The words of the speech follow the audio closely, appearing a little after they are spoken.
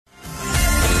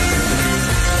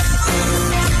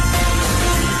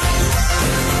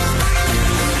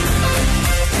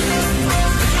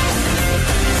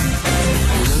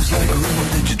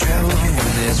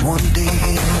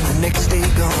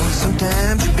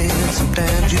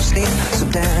stay.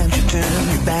 Sometimes you turn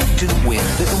your back to the wind.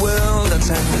 There's a world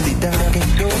outside the dark and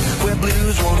door, where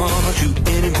blues won't haunt you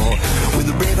anymore.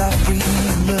 With a brave heart, free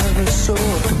lover's soul,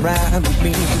 come ride with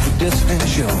me to the distant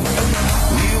shore.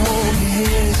 We won't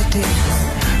hesitate,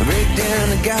 break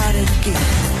down the garden gate.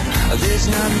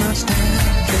 There's not much time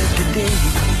left today.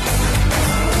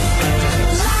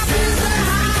 Life is a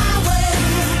highway,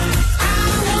 I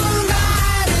wanna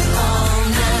ride it all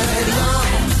night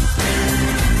long.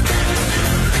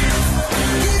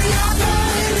 If you're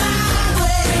going my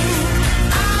way,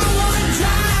 I wanna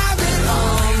drive it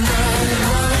all night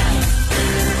long.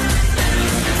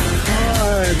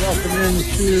 All right, welcome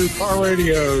into Car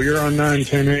Radio. You're on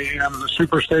 910 AM, the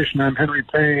Superstation. I'm Henry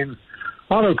Payne,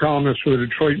 auto columnist for the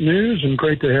Detroit News, and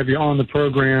great to have you on the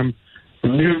program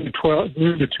from noon to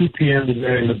 2 p.m.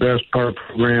 today, the best car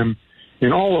program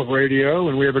in all of radio.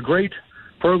 And we have a great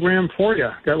program for you.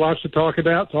 Got lots to talk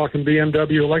about, talking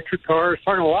BMW electric cars,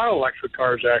 talking a lot of electric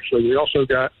cars, actually. We also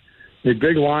got a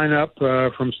big lineup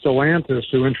from Stellantis,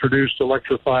 who introduced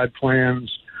electrified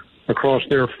plans across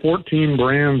their 14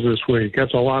 brands this week.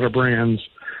 That's a lot of brands,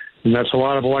 and that's a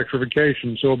lot of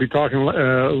electrification. So we'll be talking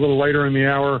a little later in the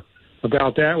hour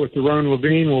about that with Daron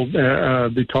Levine. We'll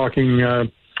be talking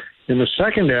in the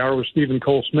second hour with Stephen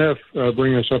Cole Smith,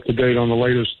 bringing us up to date on the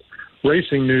latest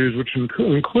racing news, which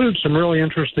includes some really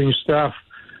interesting stuff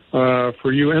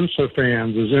for you IMSA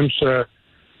fans, as IMSA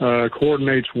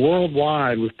coordinates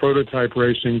worldwide with prototype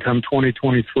racing come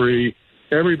 2023.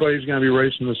 Everybody's going to be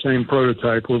racing the same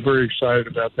prototype. We're very excited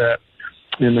about that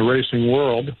in the racing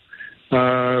world.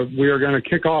 We are going to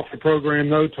kick off the program,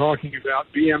 though, talking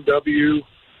about BMW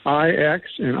iX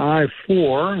and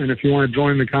i4, and if you want to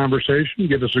join the conversation,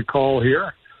 give us a call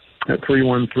here at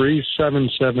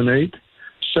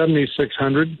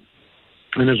 313-778-7600.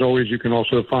 And as always, you can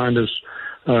also find us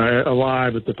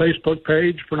live at the Facebook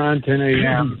page for 910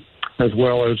 AM, as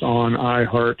well as on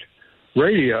iHeart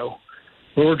Radio.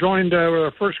 Well, we're joined with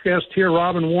our first guest here,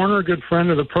 Robin Warner, a good friend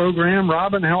of the program.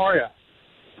 Robin, how are you?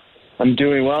 I'm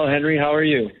doing well, Henry. How are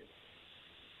you?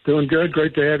 Doing good.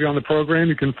 Great to have you on the program.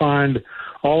 You can find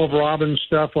all of Robin's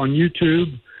stuff on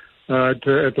YouTube at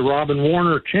the Robin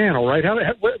Warner channel, right?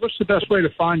 What's the best way to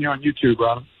find you on YouTube,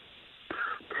 Robin?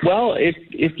 Well, if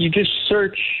you just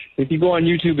search, if you go on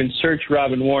YouTube and search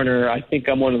Robin Warner, I think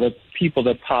I'm one of the people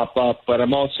that pop up, but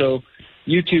I'm also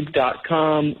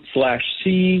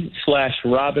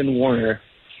youtube.com/C/Robin Warner,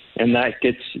 and that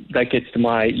gets to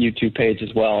my YouTube page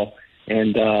as well.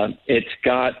 And it's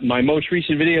got, my most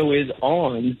recent video is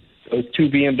on those two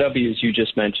BMWs you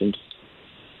just mentioned.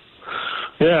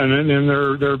 Yeah, and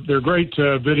they're great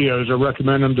videos. I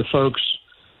recommend them to folks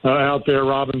out there.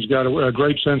 Robin's got a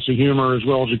great sense of humor as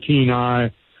well as a keen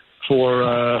eye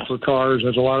for cars.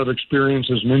 Has a lot of experience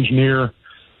as an engineer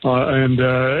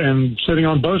and sitting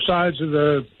on both sides of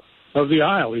the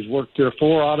aisle. He's worked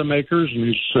for automakers, and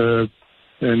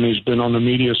he's been on the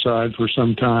media side for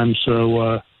some time. So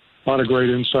a lot of great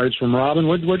insights from Robin.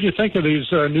 What do you think of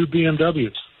these new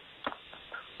BMWs?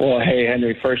 Well, hey,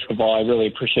 Henry, first of all, I really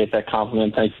appreciate that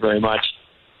compliment. Thank you very much.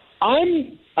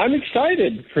 I'm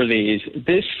excited for these.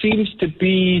 This seems to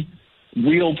be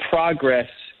real progress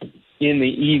in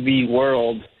the EV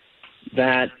world,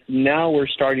 that now we're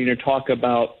starting to talk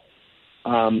about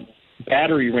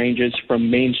battery ranges from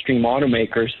mainstream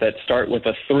automakers that start with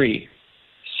a 3.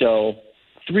 So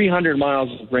 300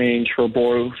 miles of range for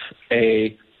both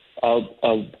a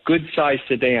good-sized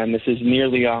sedan. This is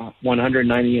nearly a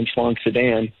 190-inch long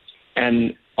sedan,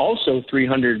 and also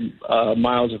 300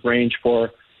 miles of range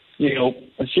for, a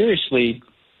seriously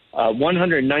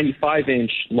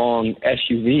 195-inch long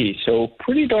SUV. So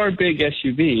pretty darn big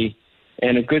SUV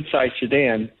and a good-sized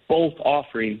sedan, both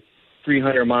offering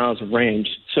 300 miles of range.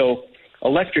 So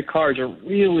electric cars are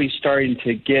really starting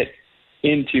to get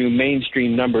into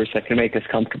mainstream numbers that can make us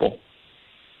comfortable.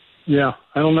 Yeah,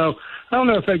 I don't know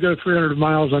if they go 300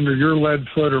 miles under your lead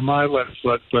foot or my lead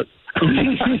foot, but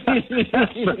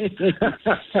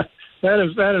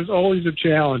that is always a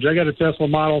challenge. I got a Tesla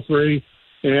Model 3,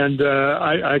 and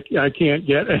I can't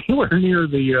get anywhere near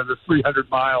the 300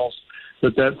 miles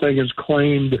that thing is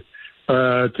claimed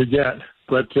to get.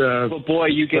 But boy,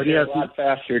 you get it a lot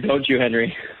faster, don't you,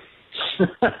 Henry?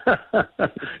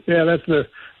 Yeah, that's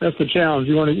the challenge.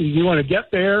 You want to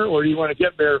get there, or you want to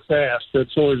get there fast.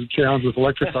 That's always a challenge with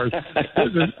electric cars.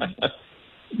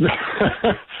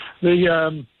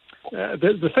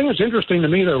 The thing that's interesting to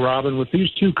me, though, Robin, with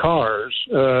these two cars,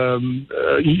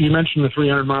 you mentioned the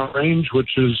 300-mile range,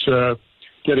 which is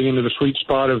getting into the sweet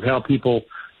spot of how people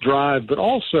drive, but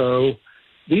also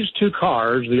these two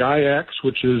cars, the iX,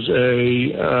 which is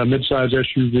a midsize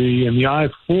SUV, and the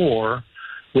i4,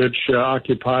 which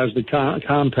occupies the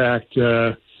compact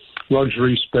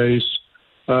luxury space.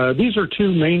 These are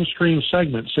two mainstream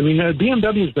segments. I mean,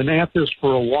 BMW's been at this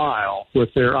for a while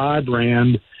with their I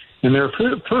brand, and their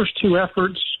first two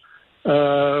efforts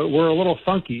were a little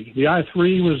funky. The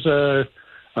i3 was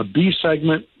a B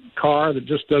segment car that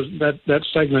just does that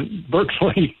segment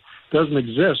virtually doesn't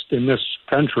exist in this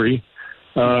country.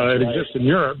 It exists in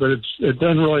Europe, but it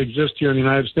doesn't really exist here in the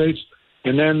United States.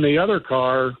 And then the other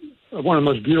car, one of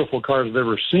the most beautiful cars I've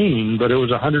ever seen, but it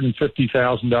was a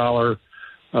 $150,000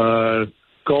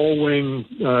 Gullwing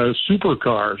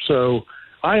supercar. So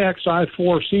iX,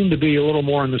 i4 seem to be a little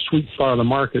more in the sweet spot of the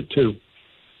market too.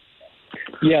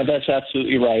 Yeah, that's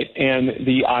absolutely right. And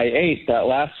the i8, that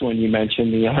last one you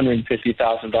mentioned, the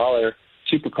 $150,000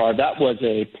 supercar, that was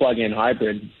a plug-in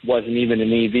hybrid, wasn't even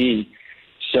an EV.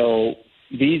 So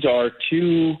these are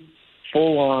two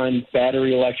full-on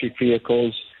battery electric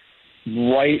vehicles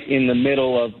right in the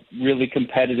middle of really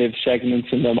competitive segments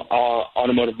in the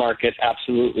automotive market,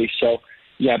 absolutely. So,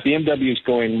 yeah, BMW is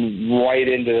going right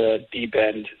into the deep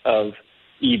end of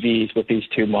EVs with these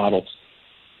two models.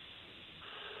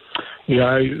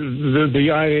 Yeah, the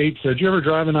i8, did you ever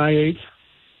drive an i8?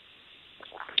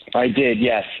 I did,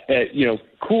 yes.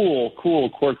 Cool,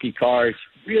 quirky cars.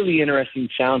 Really interesting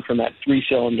sound from that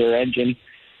three-cylinder engine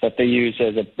that they use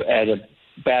as a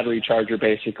battery charger,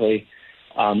 basically.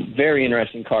 Very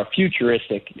interesting car,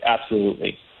 futuristic,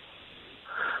 absolutely.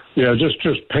 Yeah, just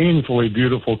painfully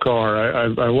beautiful car.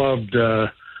 I loved.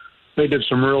 They did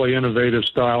some really innovative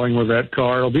styling with that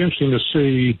car. It'll be interesting to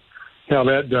see how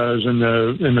that does in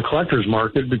the collector's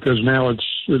market, because now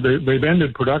they've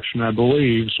ended production, I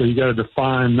believe. So you got a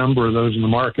defined number of those in the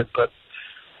market. But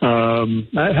how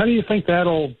do you think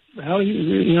that'll?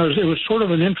 It was sort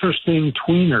of an interesting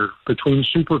tweener between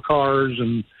supercars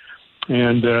and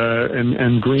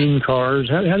green cars.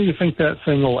 How do you think that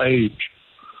thing will age?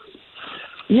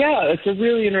 Yeah, it's a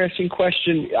really interesting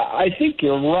question. I think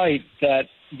you're right that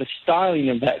the styling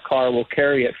of that car will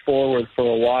carry it forward for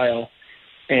a while,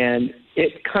 and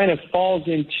it kind of falls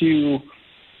into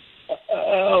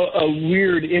a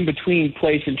weird in-between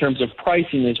place in terms of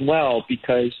pricing as well,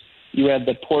 because you had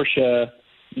the Porsche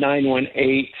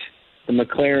 918, the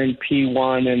McLaren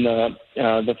P1, and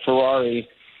the Ferrari,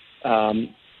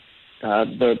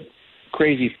 the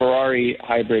crazy Ferrari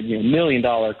hybrid, $1 million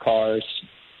cars,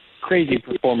 crazy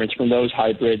performance from those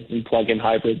hybrids and plug-in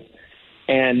hybrids.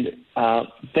 And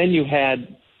then you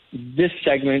had this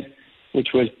segment, which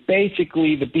was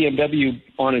basically the BMW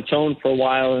on its own for a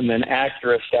while, and then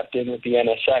Acura stepped in with the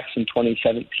NSX in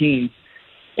 2017.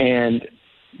 And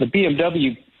the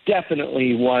BMW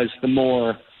definitely was the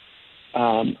more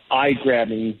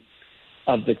eye-grabbing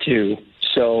of the two.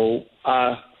 So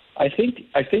I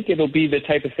think it'll be the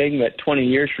type of thing that 20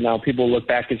 years from now people look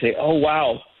back and say, oh,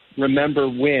 wow, remember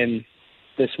when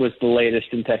this was the latest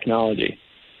in technology.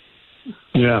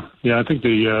 Yeah, I think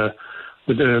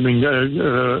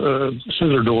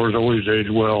scissor doors always age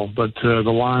well, but the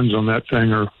lines on that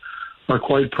thing are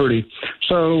quite pretty.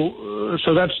 So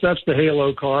that's the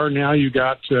Halo car. Now you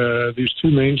got these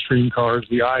two mainstream cars,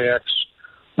 the iX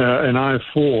and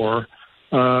i4.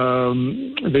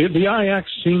 The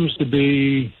iX seems to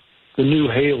be the new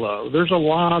Halo. There's a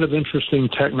lot of interesting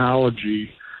technology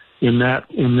in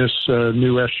this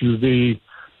new SUV.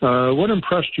 What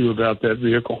impressed you about that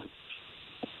vehicle?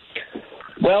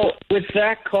 Well, with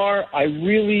that car, I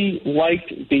really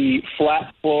liked the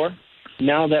flat floor.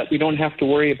 Now that we don't have to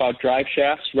worry about drive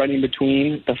shafts running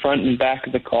between the front and back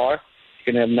of the car,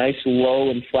 you can have nice low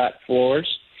and flat floors.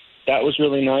 That was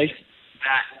really nice.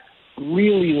 That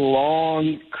really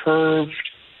long, curved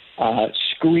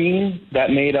screen that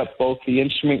made up both the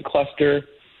instrument cluster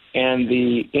and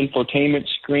the infotainment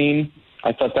screen,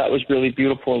 I thought that was really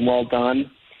beautiful and well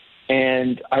done.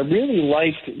 And I really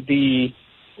liked the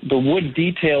wood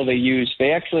detail they used.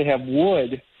 They actually have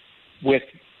wood with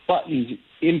buttons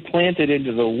implanted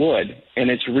into the wood,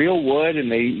 and it's real wood,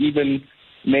 and they even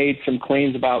made some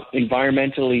claims about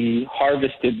environmentally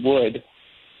harvested wood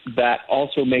that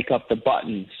also make up the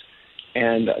buttons.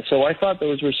 And so I thought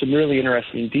those were some really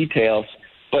interesting details,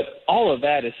 but all of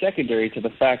that is secondary to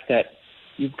the fact that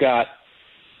you've got,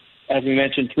 as we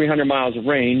mentioned, 300 miles of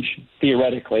range,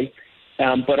 theoretically,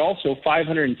 but also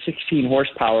 516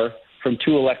 horsepower from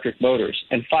two electric motors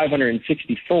and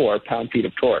 564 pound-feet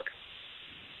of torque.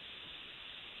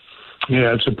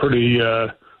 Yeah, it's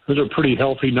those are pretty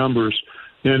healthy numbers.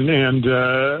 And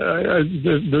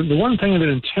the one thing that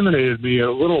intimidated me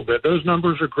a little bit, those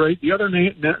numbers are great. The other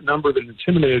number that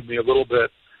intimidated me a little bit,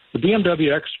 the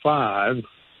BMW X5,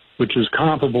 which is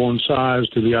comparable in size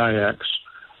to the iX,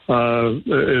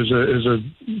 is a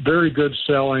very good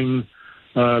selling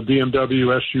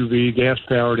BMW SUV,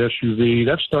 gas-powered SUV.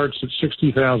 That starts at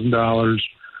 $60,000.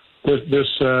 This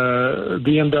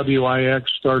BMW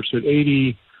iX starts at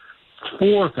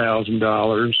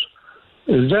 $84,000.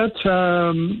 Is that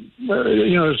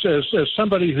as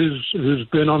somebody who's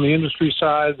been on the industry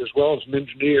side as well as an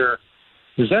engineer,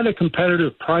 is that a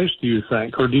competitive price, do you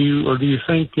think, or do you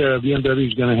think BMW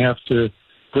is going to have to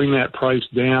bring that price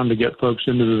down to get folks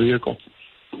into the vehicle?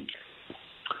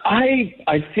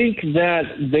 I think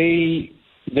that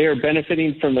they're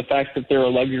benefiting from the fact that they're a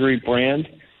luxury brand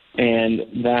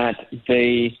and that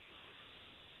they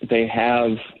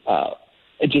have,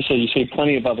 just as you say,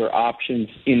 plenty of other options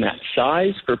in that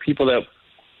size for people that.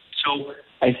 So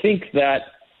I think that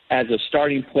as a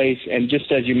starting place, and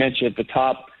just as you mentioned at the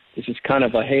top, this is kind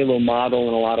of a halo model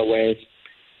in a lot of ways.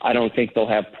 I don't think they'll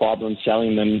have problems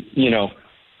selling them.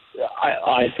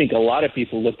 I think a lot of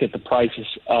people looked at the prices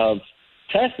of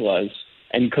Teslas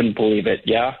and couldn't believe it.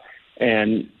 Yeah.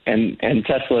 And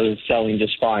Tesla is selling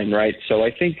just fine. Right. So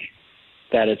I think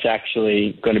that it's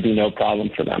actually going to be no problem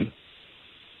for them.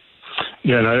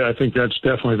 Yeah. And I think that's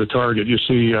definitely the target. You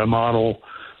see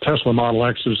Tesla Model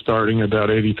X is starting about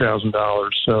 $80,000.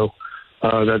 So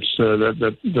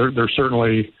they're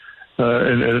certainly,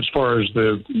 and as far as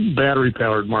the battery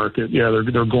powered market, yeah,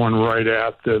 they're going right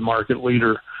at the market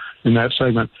leader in that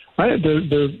segment.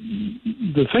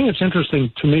 The thing that's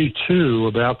interesting to me too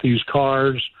about these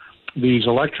cars, these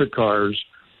electric cars,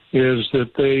 is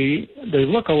that they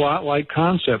look a lot like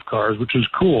concept cars, which is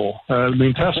cool.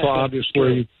 Tesla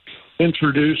obviously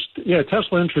introduced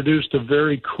a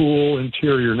very cool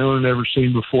interior no one had ever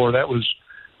seen before.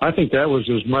 I think that was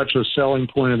as much a selling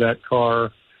point of that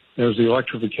car as the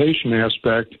electrification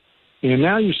aspect. And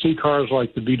now you see cars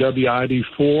like the VW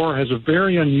ID4 has a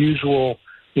very unusual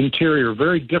interior,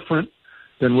 very different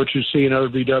than what you see in other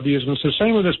VWs. And it's the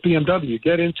same with this BMW. You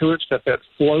get into it, it's got that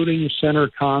floating center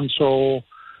console.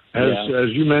 As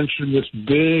you mentioned, this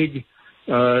big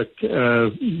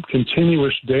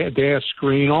continuous dash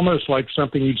screen, almost like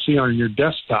something you'd see on your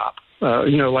desktop,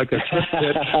 like a trip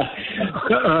pitch,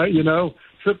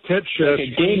 trip pitch. Like a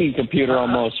gaming computer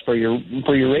almost for your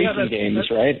racing games,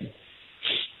 right?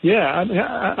 Yeah,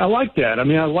 I like that. I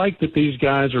like that these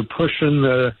guys are pushing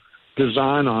the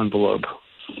design envelope.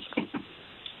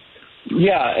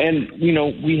 Yeah, and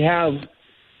we have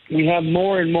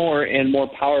more and more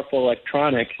powerful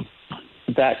electronics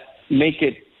that make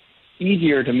it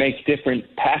easier to make different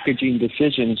packaging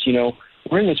decisions.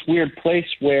 We're in this weird place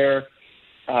where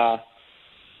the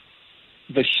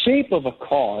shape of a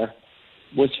car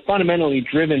was fundamentally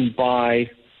driven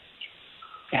by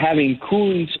having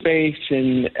cooling space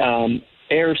and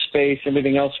air space,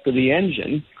 everything else for the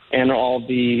engine and all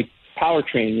the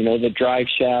powertrain, the drive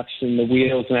shafts and the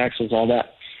wheels and axles, all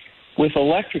that. With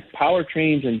electric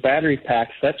powertrains and battery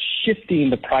packs, that's shifting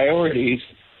the priorities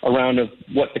around of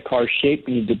what the car shape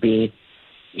need to be.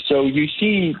 So you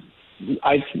see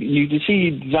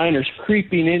designers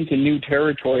creeping into new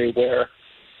territory where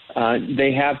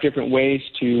they have different ways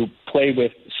to play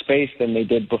with space than they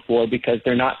did before because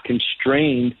they're not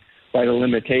constrained by the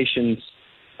limitations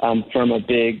from a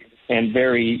big and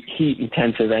very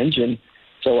heat-intensive engine.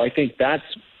 So I think that's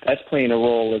playing a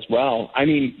role as well.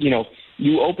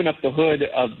 You open up the hood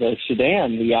of the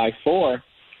sedan, the i4,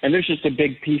 and there's just a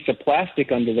big piece of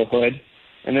plastic under the hood,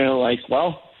 and they're like,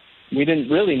 well, we didn't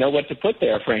really know what to put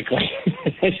there, frankly.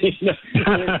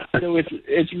 So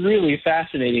it's really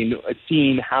fascinating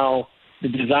seeing how the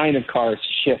design of cars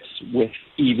shifts with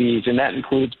EVs, and that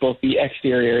includes both the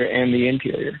exterior and the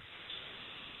interior.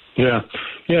 Yeah,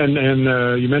 and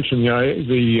you mentioned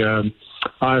the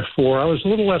i4. I was a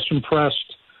little less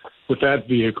impressed with that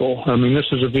vehicle.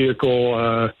 This is a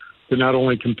vehicle that not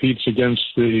only competes against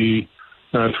the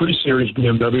 3 Series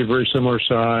BMW, very similar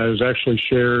size, actually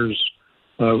shares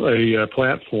a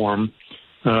platform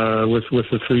with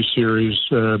the 3 Series,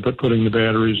 but putting the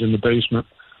batteries in the basement.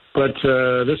 But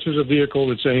this is a vehicle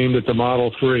that's aimed at the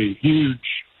Model 3,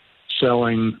 huge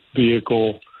selling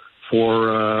vehicle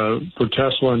for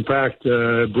Tesla. In fact,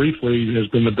 briefly has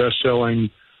been the best-selling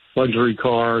luxury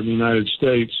car in the United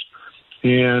States.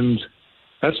 And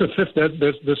this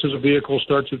is a vehicle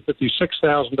starts at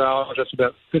 $56,000. That's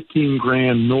about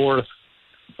 $15,000 north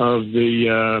of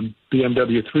the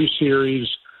BMW 3 Series.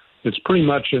 It's pretty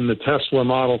much in the Tesla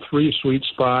Model 3 sweet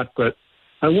spot, but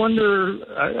I wonder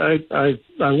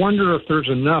if there's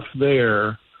enough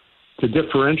there to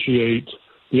differentiate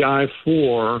the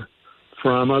i4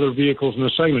 from other vehicles in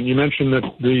the segment. You mentioned that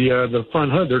the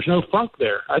front hood, there's no frunk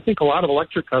there. I think a lot of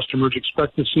electric customers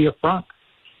expect to see a frunk.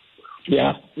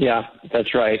 Yeah,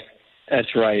 that's right.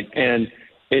 That's right. And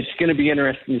it's going to be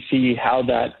interesting to see how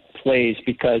that plays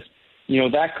because,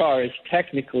 that car is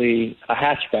technically a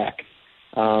hatchback.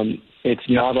 It's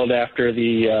modeled after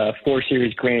the 4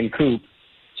 Series Grand Coupe.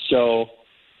 So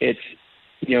it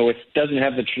doesn't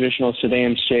have the traditional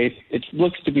sedan shape. It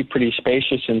looks to be pretty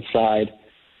spacious inside,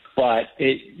 but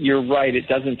you're right. It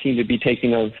doesn't seem to be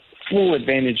taking a full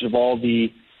advantage of all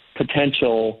the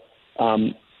potential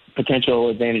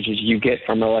advantages you get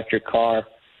from an electric car.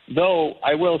 Though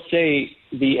I will say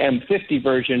the M50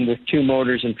 version with 2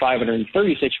 motors and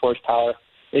 536 horsepower,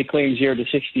 they claim 0 to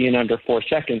 60 in under 4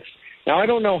 seconds. Now, I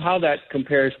don't know how that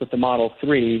compares with the Model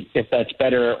 3, if that's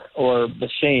better or the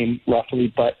same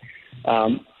roughly, but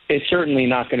it's certainly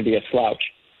not going to be a slouch.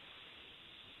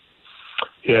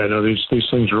 Yeah, no, these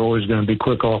things are always going to be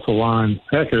quick off the line.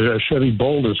 Heck, a Chevy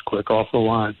Bolt is quick off the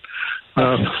line.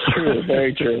 True,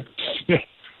 very true. Yeah,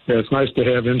 it's nice to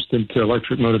have instant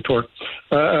electric motor torque.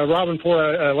 Robin, before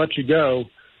I let you go,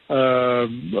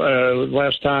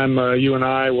 last time you and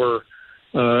I were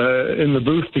in the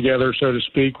booth together, so to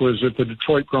speak, was at the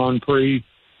Detroit Grand Prix.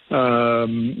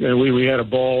 And we had a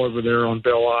ball over there on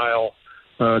Belle Isle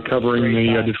covering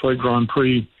the Detroit Grand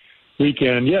Prix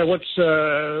weekend. Yeah, what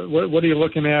are you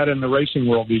looking at in the racing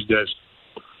world these days?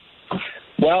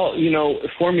 Well,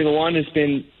 Formula One has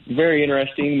been very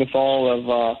interesting with all of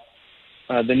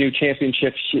the new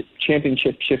championship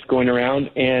shift going around,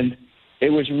 and it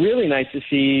was really nice to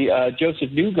see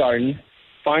Joseph Newgarden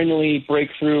finally break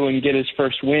through and get his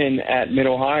first win at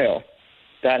Mid-Ohio.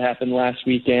 That happened last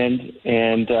weekend,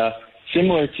 and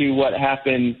similar to what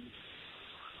happened,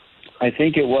 I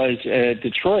think it was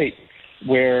Detroit,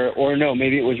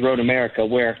 maybe it was Road America,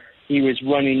 where he was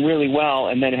running really well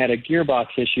and then had a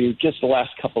gearbox issue just the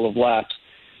last couple of laps.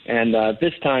 And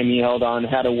this time he held on,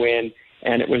 had a win,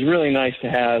 and it was really nice to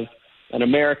have an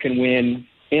American win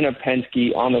in a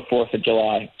Penske on the 4th of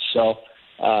July. So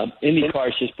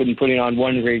IndyCar's just been putting on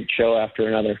one great show after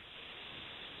another.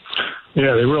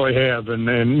 Yeah, they really have. And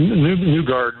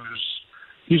Newgarden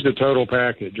he's the total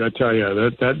package. I tell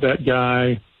you, that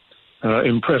guy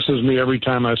impresses me every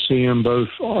time I see him, both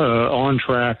on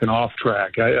track and off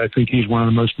track. I think he's one of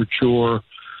the most mature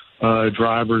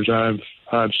drivers I've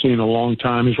seen in a long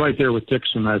time. He's right there with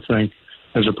Dixon, I think,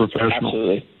 as a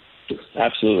professional.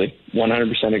 Absolutely.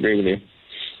 100% agree with you.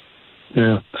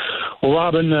 Yeah. Well,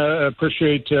 Robin,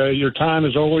 appreciate your time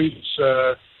as always.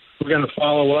 We're going to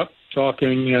follow up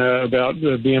talking about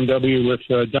the BMW with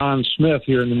Don Smith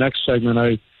here in the next segment.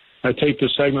 I taped a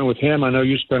segment with him. I know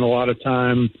you spent a lot of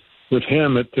time with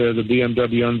him at the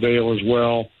BMW unveil as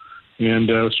well. And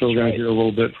so we're going to hear a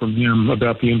little bit from him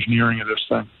about the engineering of this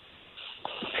thing.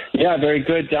 Yeah, very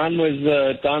good. Don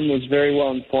was very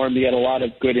well informed. He had a lot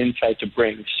of good insight to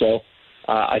bring. So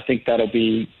I think that'll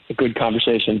be a good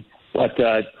conversation. But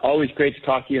always great to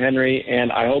talk to you, Henry,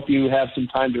 and I hope you have some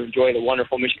time to enjoy the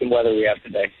wonderful Michigan weather we have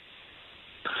today.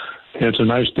 It's a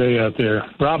nice day out there.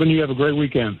 Robin, you have a great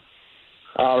weekend.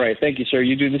 All right. Thank you, sir.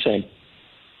 You do the same.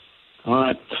 All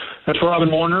right. That's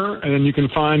Robin Warner, and you can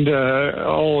find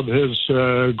all of his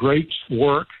great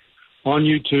work on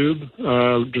YouTube.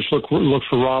 Just look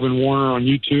for Robin Warner on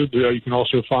YouTube. You can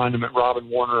also find him at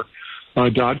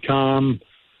robinwarner.com.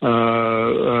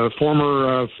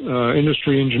 Former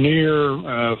industry engineer,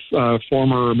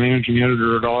 former managing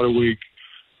editor at AutoWeek.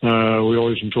 We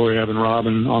always enjoy having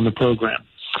Robin on the program.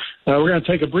 We're going to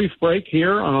take a brief break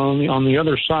here. On the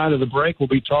other side of the break, we'll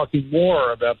be talking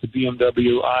more about the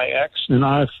BMW iX and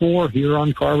i4 here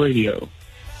on Car Radio.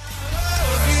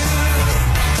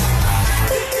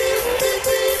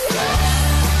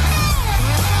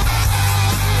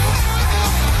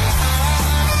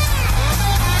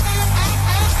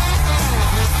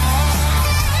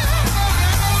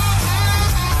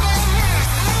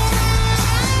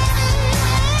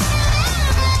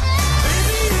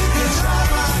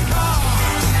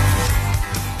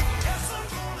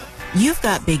 You've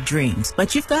got big dreams,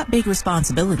 but you've got big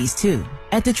responsibilities too.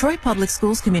 At Detroit Public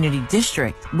Schools Community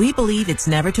District, we believe it's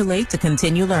never too late to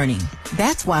continue learning.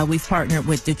 That's why we've partnered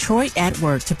with Detroit at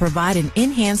Work to provide an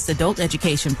enhanced adult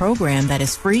education program that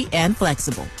is free and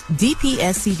flexible.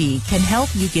 DPSCD can help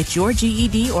you get your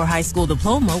GED or high school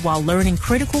diploma while learning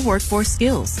critical workforce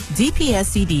skills.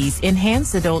 DPSCD's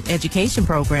enhanced adult education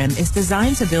program is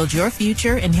designed to build your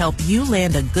future and help you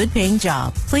land a good-paying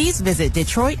job. Please visit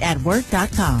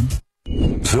DetroitAtWork.com.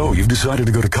 So you've decided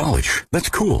to go to college. That's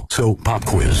cool. So pop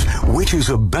quiz. Which is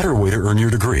a better way to earn your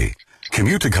degree?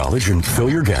 Commute to college and fill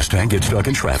your gas tank, get stuck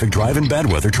in traffic, drive in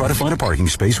bad weather, try to find a parking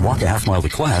space, walk a half-mile to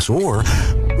class, or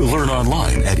learn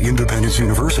online at Independence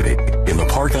University. In the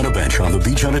park on a bench, on the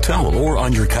beach on a towel, or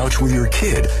on your couch with your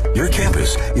kid, your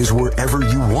campus is wherever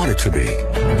you want it to be.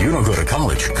 You don't go to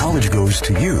college. College goes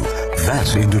to you.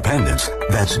 That's Independence.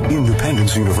 That's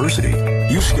Independence University.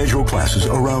 You schedule classes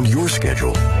around your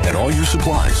schedule, and all your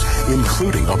supplies,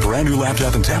 including a brand new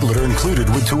laptop and tablet, are included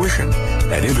with tuition.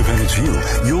 At Independence U,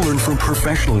 you'll learn from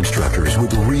professional instructors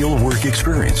with real work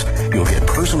experience. You'll get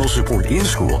personal support in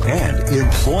school and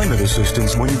employment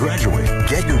assistance when you graduate.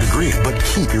 Get your degree, but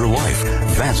keep your life.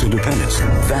 That's Independence.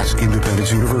 That's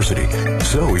Independence University.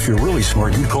 So if you're really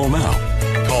smart, you call now.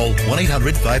 Call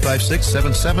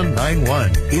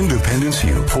 1-800-556-7791. Independence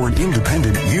U for an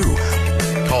independent you.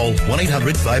 Call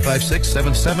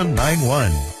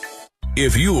 1-800-556-7791.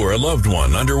 If you or a loved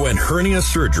one underwent hernia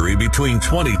surgery between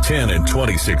 2010 and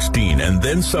 2016 and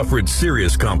then suffered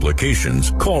serious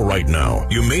complications, call right now.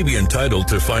 You may be entitled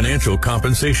to financial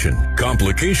compensation.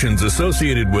 Complications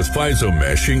associated with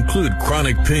FISO-mesh include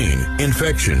chronic pain,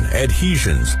 infection,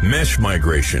 adhesions, mesh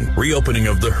migration, reopening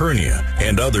of the hernia,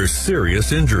 and other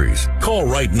serious injuries. Call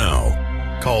right now.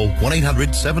 Call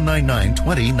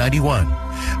 1-800-799-2091.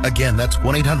 Again, that's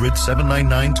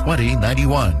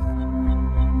 1-800-799-2091.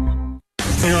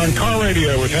 You're on Car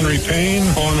Radio with Henry Payne.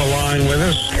 On the line with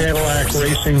us, Cadillac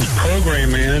Racing's program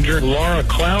manager, Laura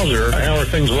Klauser. How are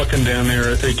things looking down there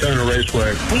at Daytona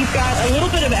Raceway? We've got a little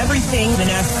bit of everything, the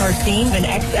NASCAR scene, an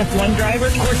ex-F1 driver,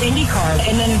 of course IndyCar,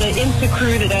 and then the IMSA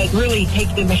crew that really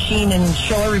take the machine and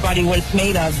show everybody what it's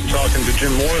made of. Talking to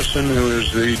Jim Morrison, who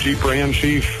is the Jeep brand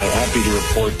chief. I'm happy to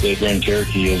report that Grand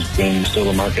Cherokee has been still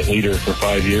the market leader for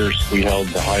 5 years. We held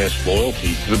the highest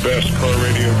loyalty. The best car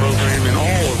radio program in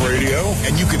all of radio.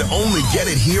 And you can only get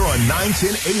it here on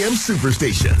 910 AM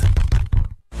Superstation.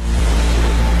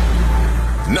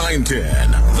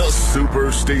 910, the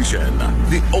Superstation.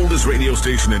 The oldest radio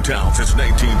station in town since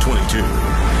 1922.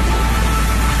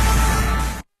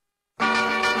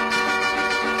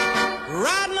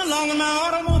 Riding along in my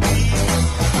automobile,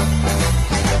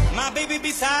 my baby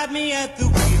beside me at the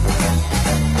wheel.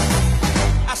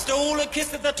 I stole a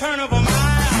kiss at the turn of a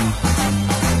mile,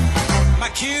 my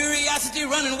curiosity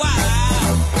running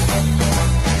wild,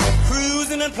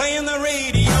 cruising and playing the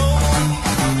radio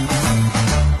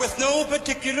with no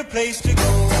particular place to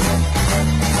go,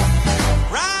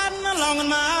 riding along in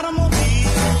my automobile.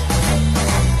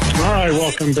 All right,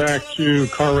 welcome back to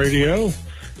Car Radio.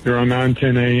 You're on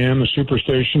 910 AM, the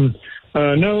Superstation.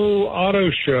 No auto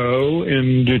show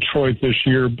in Detroit this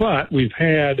year, but we've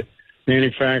had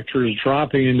manufacturers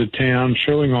dropping into town,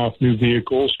 showing off new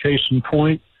vehicles. Case in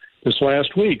point, this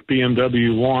last week,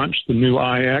 BMW launched the new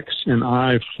iX and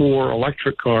i4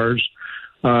 electric cars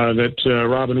that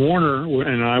Robin Warner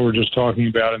and I were just talking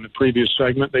about in the previous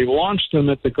segment. They launched them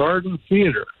at the Garden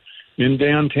Theater in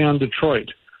downtown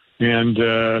Detroit, and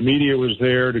media was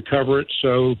there to cover it.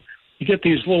 So you get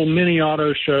these little mini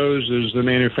auto shows as the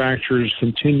manufacturers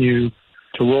continue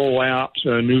to roll out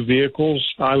new vehicles.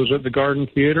 I was at the Garden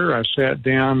Theater. I sat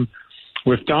down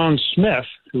with Don Smith,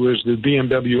 who is the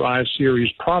BMW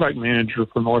i-Series product manager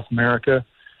for North America,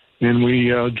 and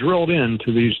we drilled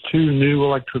into these two new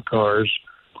electric cars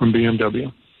from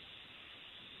BMW.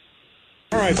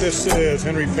 All right, this is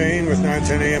Henry Payne with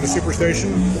 910 AM, the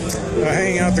Superstation,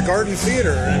 hanging out at the Garden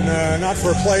Theater, and not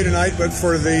for a play tonight, but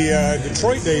for the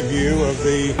Detroit debut of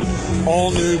the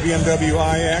all-new BMW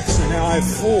iX and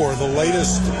i4, the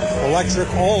latest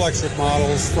all-electric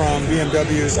models from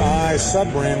BMW's i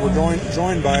sub-brand. We're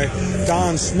joined by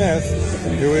Don Smith,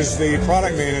 who is the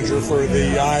product manager for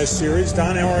the i-Series.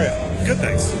 Don, how are you? Good,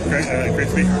 thanks. Great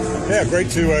to be here. Yeah, great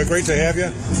to have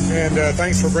you, and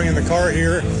thanks for bringing the cars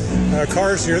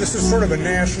here. This is sort of a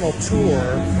national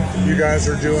tour you guys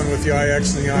are doing with the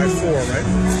iX and the i4, right?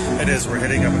 It is. We're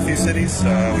hitting up a few cities. We've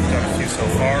done a few so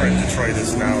far, and Detroit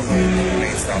is now the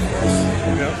main stop for us.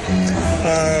 Yeah.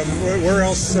 Where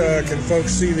else can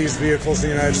folks see these vehicles in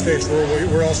the United States?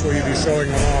 Where else will you be showing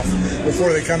them off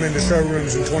before they come into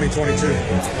showrooms in 2022? We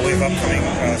have upcoming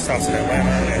stops in Atlanta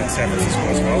and San Francisco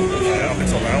as well. Up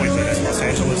until now, we've been in Los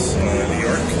Angeles, New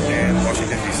York, and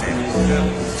Washington, D.C. Yeah.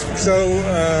 So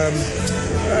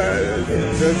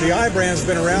the i brand's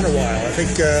been around a while. I think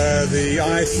the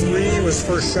i3 was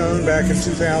first shown back in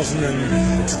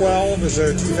 2012 as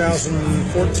a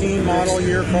 2014 model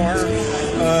year car.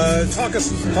 Talk us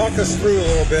through a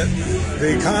little bit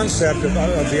the concept of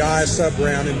the i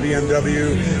sub-brand in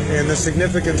BMW and the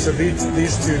significance of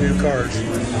these two new cars.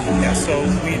 Yeah, so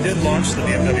we did launch the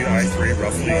BMW i3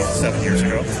 roughly 7 years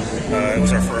ago. It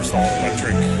was our first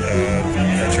all-electric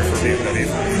venture for BMW,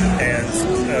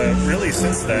 and really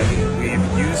since then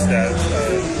we've used that,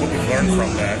 what we've learned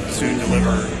from that, to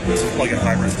deliver plug-in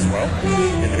hybrids as well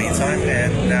in the meantime,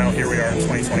 and now here we are in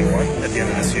 2021. At the end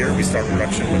of this year, we start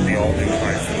production with the all-new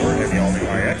i4 and the all-new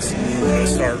iX. They'll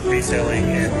start retailing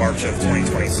in March of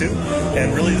 2022,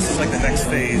 and really this is like the next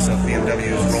phase of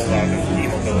BMW's rollout of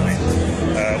e-mobility.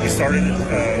 We started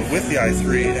with the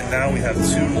i3, and now we have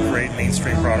two great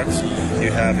mainstream products.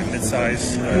 You have a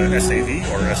midsize SAV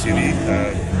or SUV,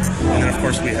 and then of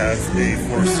course we have a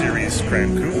 4 Series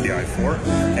Grand Coupe, the i4,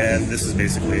 and this is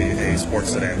basically a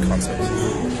sports sedan concept.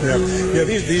 Yeah.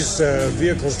 These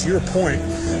vehicles, to your point,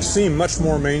 seem much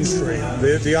more mainstream.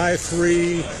 The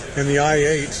i3 and the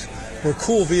i8 were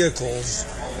cool vehicles,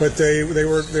 but they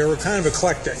were kind of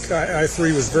eclectic.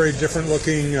 i3 was very different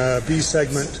looking, B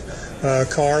segment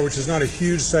car, which is not a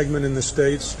huge segment in the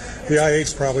States. The i8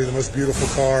 is probably the most beautiful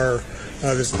car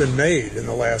that's been made in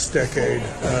the last decade.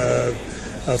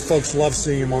 Folks love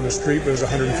seeing them on the street, but it's a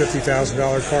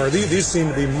 $150,000 car. These seem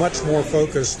to be much more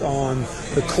focused on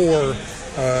the core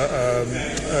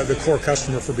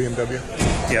customer for BMW.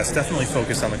 Yes, definitely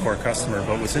focused on the core customer,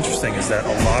 but what's interesting is that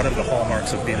a lot of the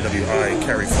hallmarks of BMW i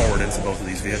carry forward into both of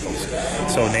these vehicles.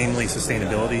 So namely,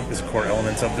 sustainability is a core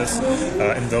element of this.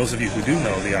 And those of you who do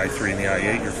know the i3 and the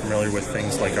i8, you're familiar with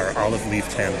things like our olive leaf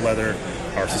tanned leather,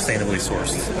 our sustainably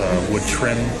sourced wood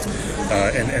trim,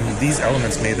 and these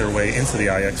elements made their way into the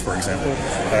iX, for example.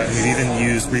 And we've even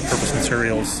used repurposed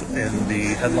materials in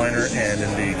the headliner and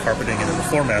in the carpeting and in the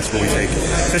floor mats, where we take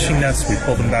fishing nets, we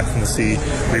pull them back from the sea,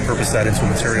 repurpose that into a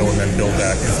material, and then build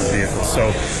that into the vehicle. So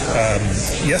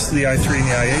yes, the i3 and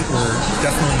the i8 were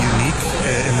definitely unique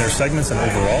in their segments and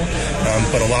overall,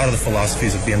 but a lot of the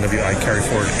philosophies of BMW i carry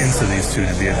forward into these two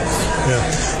new vehicles.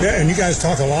 Yeah, and you guys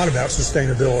talk a lot about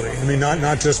sustainability. I mean,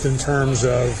 not just in terms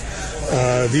of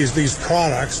these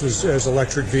products as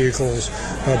electric vehicles,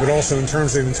 but also in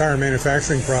terms of the entire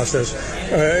manufacturing process.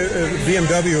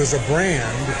 BMW as a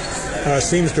brand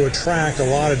seems to attract a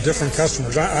lot of different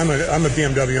customers. I'm a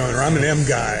BMW owner. I'm an M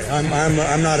guy.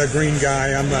 I'm not a green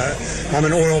guy. I'm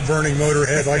an oil burning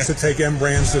motorhead. Likes to take M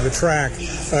brands to the track.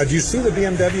 Do you see the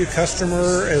BMW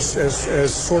customer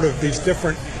as sort of these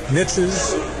different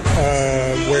niches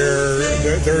where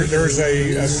there's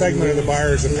a segment of the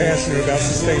buyers that are passionate about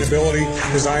sustainability,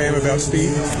 as I am about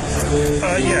speed?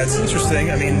 Yeah, it's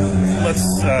interesting. I mean,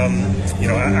 let's, I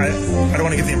don't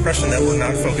want to give the impression that we're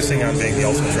not focusing on being the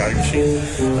ultimate driving machine.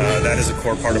 That is a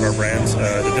core part of our brand.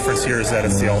 The difference here is that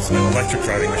it's the ultimate electric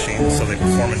driving machine, so they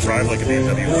perform and drive like a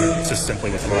BMW would, just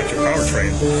simply with an electric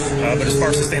powertrain. But as far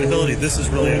as sustainability, this is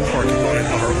really a core component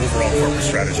of our overall corporate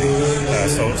strategy.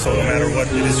 So no matter what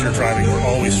it is you're driving, we're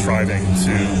always striving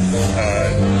to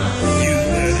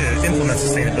implement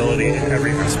sustainability in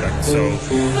every aspect. So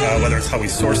whether it's how we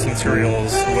source the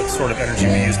materials, what sort of energy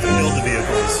we use to build the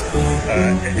vehicles,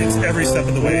 it's every step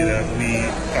of the way that we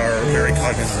are very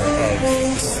cognizant of the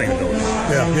sustainability.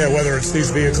 Yeah, whether it's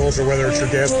these vehicles or whether it's your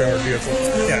gas-powered vehicle.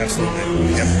 Yeah,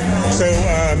 absolutely. Yep.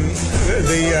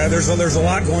 So there's a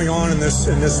lot going on in this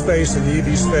space, in the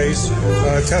EV space.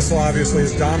 Tesla obviously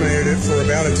has dominated it for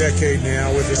about a decade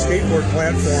now with the skateboard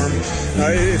platform.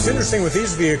 It's interesting with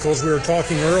these vehicles. We were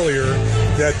talking earlier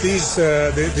that these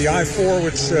the i4,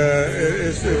 which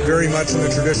is very much in the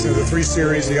tradition of the 3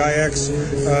 Series, the iX,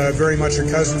 very much a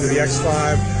cousin to the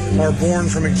X5, are born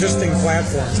from existing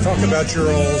platforms. Talk about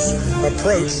your all's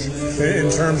approach in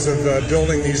terms of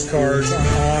building these cars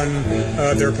on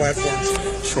their platforms.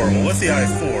 Sure. Well, with the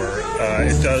i4,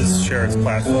 it does share its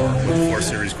platform with the 4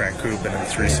 Series Grand Coupe and the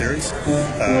 3 Series.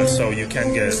 So you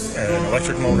can get an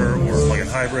electric motor or a plug-in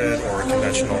hybrid or a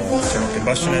conventional internal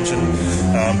combustion engine.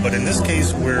 But in this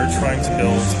case, we're trying to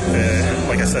build,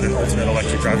 like I said, an ultimate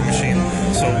electric driving machine.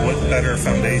 So what better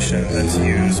foundation than to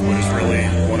use what is really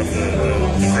one of the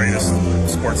greatest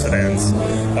sports sedans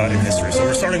in history. So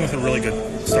we're starting with a really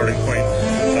good starting point,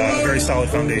 a very solid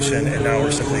foundation, and now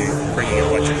we're simply bringing an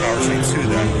electric powertrain to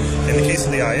them. In the case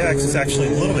of the iX, it's actually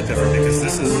a little bit different because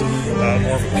this is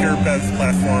more of a pure BEV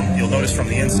platform. You'll notice from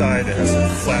the inside it has a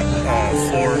flat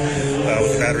floor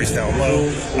with a batteries down low.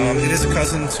 It is a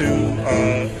cousin to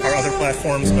our other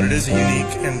platforms, but it is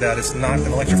unique in that it's not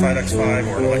an electrified X5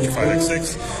 or an electrified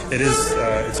X6. It is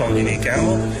its own unique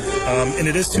animal. And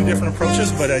it is two different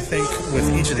approaches, but I think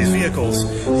with each of these vehicles,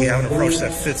 we have an approach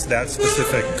that fits that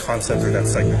specific concept or that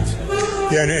segment.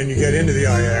 Yeah, and you get into the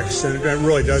iX, and it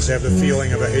really does have the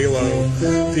feeling of a halo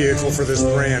vehicle for this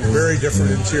brand. Very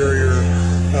different interior,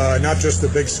 not just the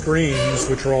big screens,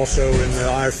 which are also in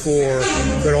the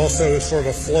i4, but also sort of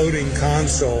a floating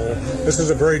console. This is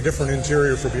a very different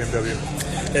interior for BMW.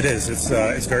 It is.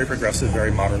 It's very progressive,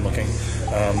 very modern looking.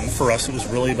 For us, it was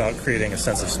really about creating a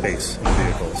sense of space in the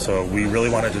vehicle. So we really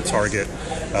wanted to target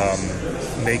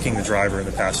making the driver and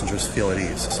the passengers feel at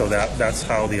ease. So that's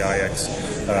how the iX,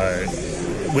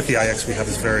 with the iX, we have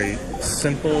this very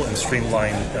simple and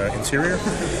streamlined interior.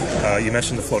 You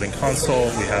mentioned the floating console.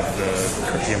 We have the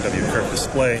BMW curved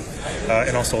display,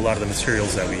 and also a lot of the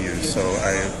materials that we use. So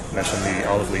I mentioned the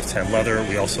olive leaf tan leather.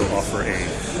 We also offer a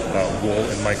wool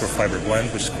and microfiber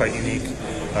blend, which is quite unique.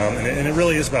 And it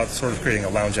really is about sort of creating a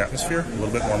lounge atmosphere, a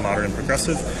little bit more modern and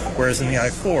progressive. Whereas in the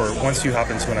i4, once you hop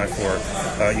into an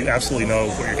i4, you absolutely know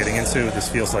what you're getting into. This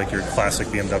feels like your classic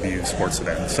BMW sports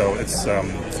sedan. So it's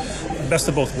best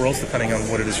of both worlds, depending on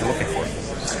what it is you're looking for.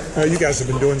 You guys have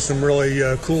been doing some really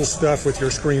cool stuff with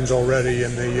your screens already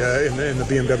in the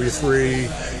BMW 3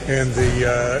 and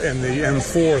the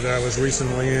M4 that I was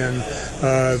recently in.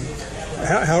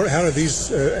 How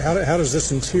does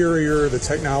this interior, the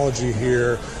technology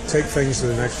here, take things to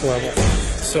the next level?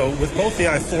 So with both the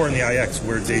i4 and the iX,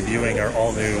 we're debuting our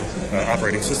all-new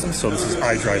operating system. So this is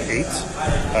iDrive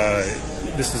 8.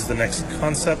 This is the next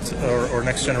concept or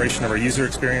next generation of our user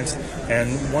experience.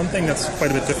 And one thing that's quite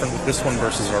a bit different with this one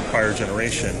versus our prior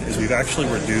generation is we've actually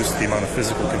reduced the amount of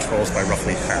physical controls by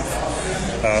roughly half.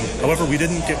 However, we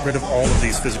didn't get rid of all of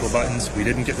these physical buttons. We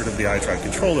didn't get rid of the iDrive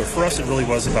controller. For us, it really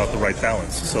was about the right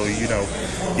balance. So,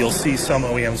 you'll see some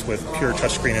OEMs with pure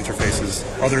touchscreen interfaces.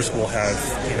 Others will have,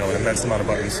 an immense amount of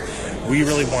buttons. We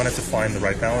really wanted to find the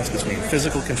right balance between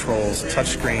physical controls,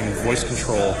 touchscreen, voice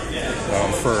control,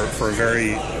 for a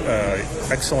very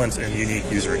excellent and unique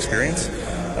user experience.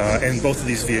 And both of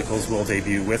these vehicles will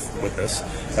debut with this.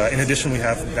 In addition, we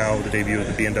have now the debut of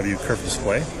the BMW curved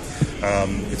display.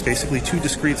 It's basically two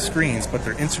discrete screens, but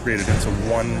they're integrated into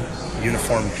one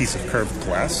uniform piece of curved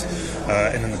glass.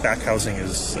 And then the back housing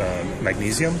is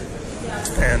magnesium.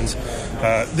 And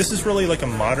this is really like a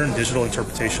modern digital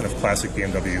interpretation of classic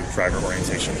BMW driver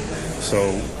orientation.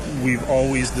 So we've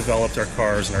always developed our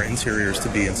cars and our interiors to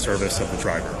be in service of the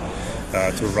driver,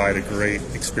 to provide a great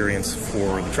experience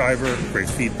for the driver, great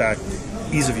feedback,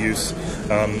 ease of use,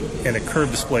 and a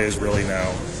curved display is really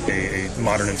now a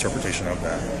modern interpretation of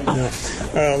that.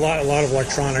 Yeah. A lot of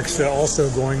electronics also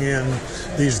going in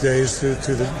these days to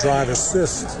the drive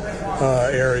assist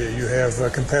area. You have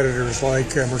competitors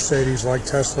like Mercedes, like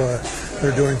Tesla.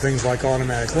 They're doing things like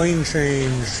automatic lane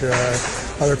change.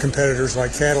 Other competitors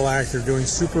like Cadillac, they're doing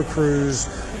Super Cruise.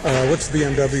 What's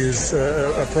BMW's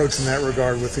approach in that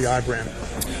regard with the iBrand?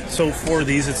 So for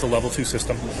these, it's a level 2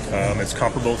 system. It's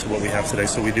comparable to what we have today.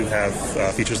 So we do have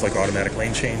features like automatic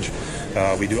lane change.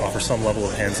 We do offer some level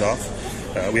of hands-off.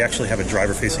 We actually have a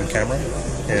driver-facing camera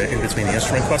in between the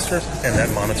instrument cluster, and that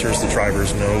monitors the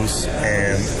driver's nose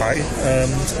and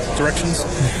eye directions.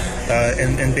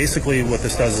 And basically what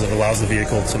this does is it allows the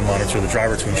vehicle to monitor the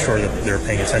driver to ensure that they're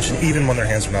paying attention even when their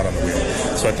hands are not on the wheel.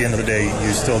 So at the end of the day,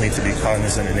 you still need to be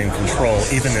cognizant and in control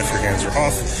even if your hands are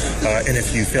off. And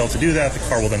if you fail to do that, the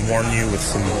car will then warn you with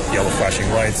some yellow flashing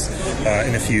lights.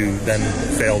 And if you then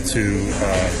fail to,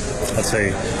 let's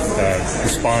say,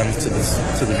 respond to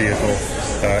the vehicle,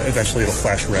 eventually it'll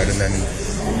flash red and then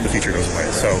the feature goes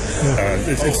away. So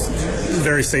it's a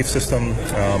very safe system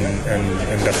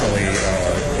and definitely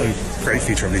a great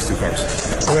feature of these two cars.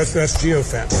 So that's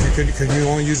geofence. Can you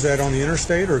only use that on the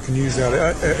interstate, or can you use that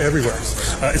everywhere?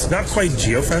 It's not quite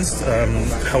geofenced.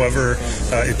 However,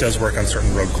 it does work on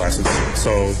certain road classes.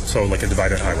 So like a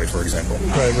divided highway, for example.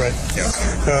 Right.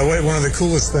 Yeah. One of the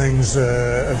coolest things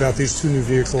about these two new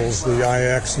vehicles, the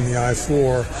iX and the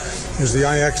i4, is the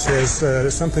iX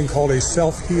has something called a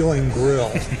self-healing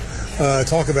grille.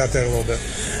 Talk about that a little bit.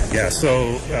 Yeah,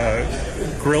 so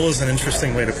grill is an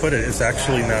interesting way to put it. It's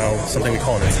actually now something we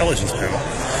call an intelligence panel.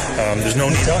 There's no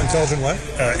need. Intelligent what?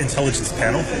 Intelligence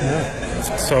panel.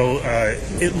 Yeah. So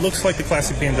it looks like the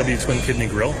classic BMW twin kidney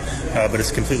grille, but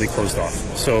it's completely closed off.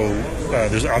 So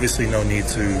there's obviously no need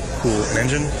to cool an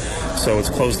engine. So it's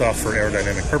closed off for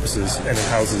aerodynamic purposes, and it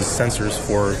houses sensors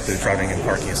for the driving and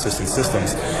parking assistance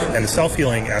systems. And the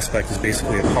self-healing aspect is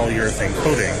basically a polyurethane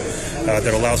coating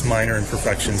that allows minor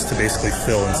imperfections to basically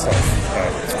fill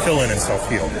in and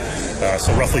self-heal.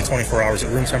 So roughly 24 hours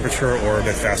at room temperature, or a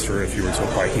bit faster if you were to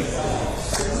apply heat.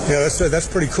 Yeah, that's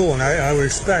pretty cool, and I would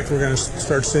expect we're going to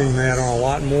start seeing that on a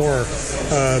lot more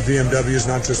BMWs,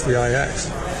 not just the iX.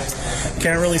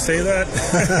 Can't really say that,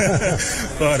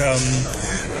 but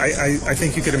I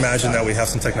think you could imagine that we have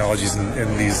some technologies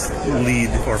in these lead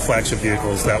or flagship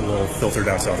vehicles that will filter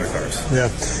down to other cars. Yeah,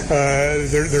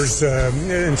 there's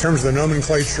in terms of the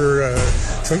nomenclature,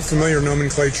 familiar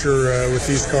nomenclature with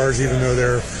these cars, even though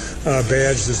they're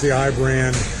badged as the I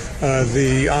brand.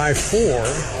 The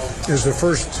i4 is the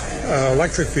first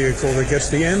electric vehicle that gets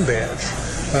the M badge.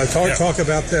 Talk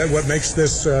about that. What makes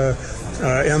this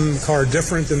M car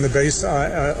different than the base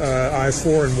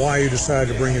i4, and why you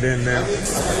decided to bring it in now?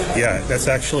 Yeah, that's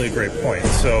actually a great point.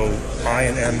 So I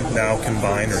and M now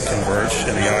combine or converge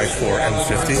in the i4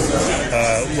 M50.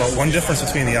 Well, one difference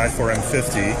between the i4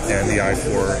 M50 and the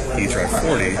i4 eDrive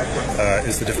 40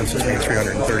 is the difference between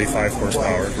 335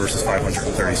 horsepower versus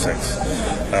 536.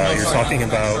 You're talking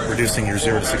about reducing your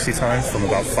 0 to 60 time from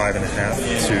about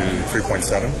 5.5 to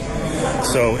 3.7.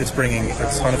 So it's bringing a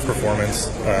ton of performance,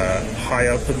 high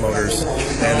output motors,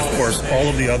 and of course all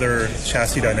of the other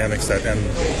chassis dynamics that M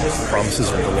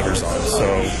promises or delivers on.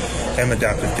 So M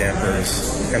adaptive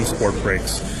dampers, M sport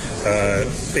brakes,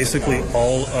 basically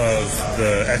all of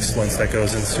the excellence that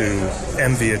goes into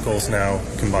M vehicles now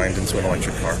combined into an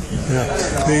electric car. Yeah.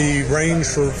 The range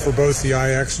for both the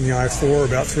iX and the i4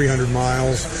 about 300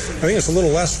 miles. I think it's a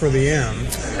little less for the M.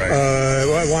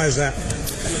 Right. Why is that?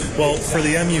 Well, for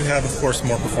the M, you have, of course,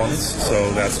 more performance, so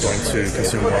that's going to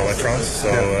consume more electrons. So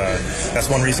that's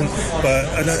one reason. But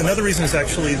another reason is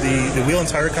actually the wheel and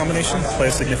tire combination play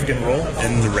a significant role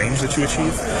in the range that you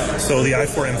achieve. So the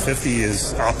i4 M50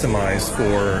 is optimized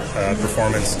for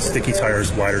performance, sticky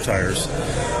tires, wider tires,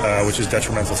 which is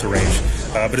detrimental to range.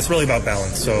 But it's really about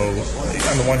balance. So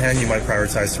on the one hand, you might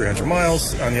prioritize 300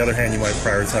 miles. On the other hand, you might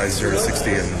prioritize 0 to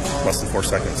 60 in less than 4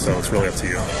 seconds. So it's really up to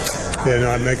you. Yeah,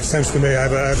 no, it makes sense to me. I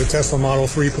have a Tesla Model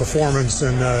 3 Performance,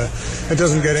 and it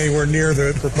doesn't get anywhere near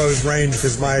the proposed range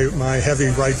because my heavy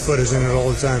right foot is in it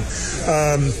all the time.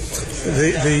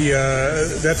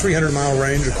 That 300-mile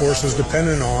range, of course, is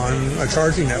dependent on a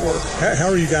charging network. How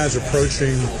are you guys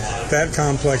approaching that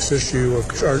complex issue of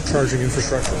charging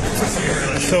infrastructure?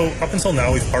 So up until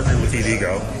now, we've partnered with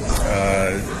EVgo,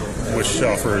 which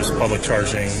offers public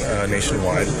charging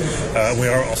nationwide. We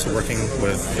are also working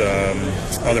with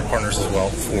other partners as well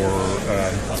for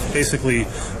basically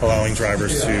allowing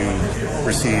drivers to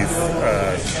receive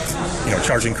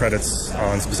charging credits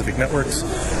on specific networks.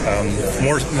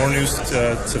 More news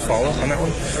to follow on that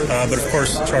one. But of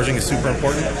course, charging is super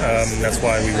important. That's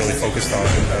why we really focused on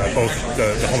both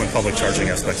the home and public charging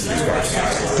aspects of these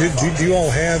cars. Do you all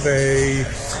have a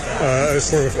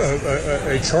sort of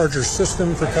a charger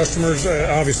system for customers?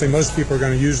 Obviously, most people are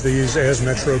going to use these as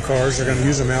metro cars. They're going to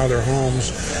use them out of their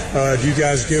homes. Do you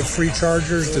guys give free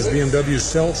chargers? Does BMW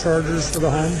sell chargers for the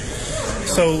home?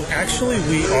 So actually,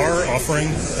 we are offering,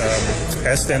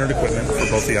 as standard equipment for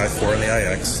both the i4 and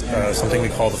the iX, something we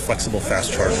call the flexible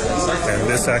fast charger. And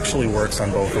this actually works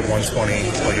on both the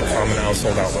 120, like a common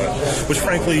household outlet, which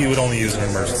frankly you would only use in an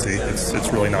emergency.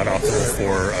 It's really not optimal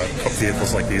for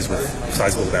vehicles like these with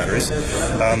sizable batteries.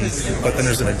 But then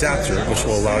there's an adapter which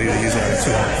will allow you to use it on a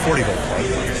 240 volt plug,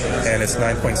 and it's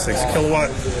 9.6 kilowatt,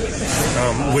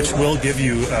 which will give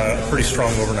you a pretty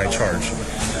strong overnight charge.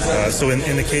 So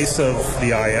in the case of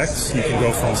the iX, you can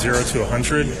go from 0 to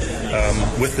 100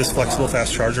 with this flexible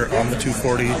fast charger on the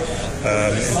 240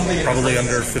 in probably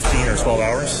under 15 or 12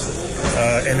 hours.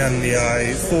 And then the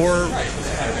i4,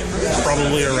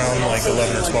 probably around like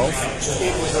 11 or 12.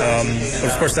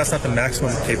 But of course, that's not the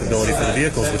maximum capability for the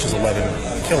vehicles, which is 11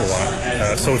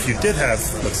 kilowatt. So if you did have,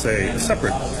 let's say, a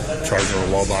separate charger or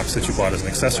wall box that you bought as an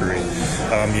accessory,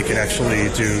 you can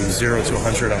actually do 0 to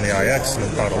 100 on the iX in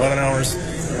about 11 hours,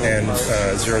 and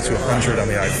 0 to 100 on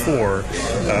the i4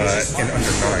 in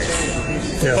under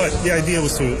 9. Yeah. But the idea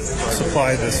was to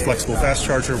supply this flexible fast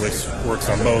charger, which works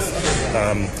on both.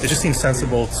 It just seems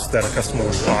sensible that a customer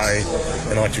would buy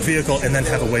an electric vehicle and then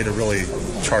have a way to really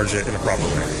charge it in a proper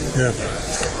way. Yeah.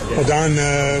 Well, Don,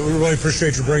 we really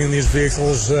appreciate you bringing these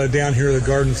vehicles down here at the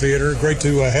Garden Theater. Great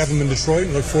to have them in Detroit,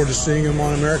 and look forward to seeing them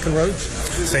on American roads.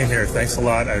 Same here. Thanks a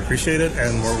lot. I appreciate it,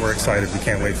 and we're excited. We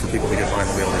can't wait for people to get behind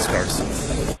the wheel of these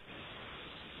cars.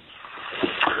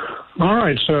 All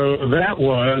right, so that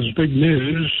was big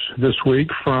news this week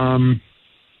from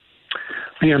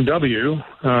BMW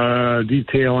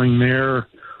detailing their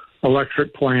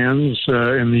electric plans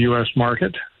in the U.S.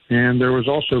 market. And there was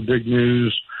also big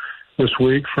news this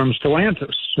week from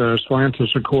Stellantis.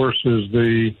 Stellantis, of course, is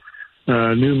the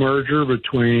new merger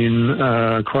between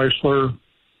Chrysler,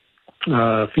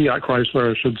 Fiat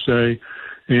Chrysler, I should say,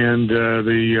 and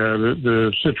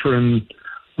the Citroen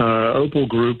Opel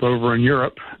group over in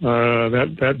Europe.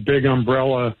 That big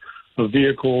umbrella of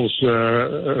vehicles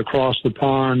across the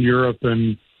pond, Europe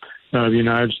and the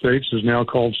United States, is now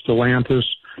called Stellantis.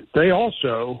 They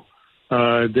also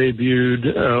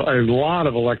debuted a lot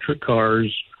of electric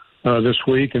cars this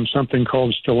week in something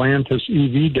called Stellantis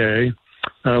EV Day.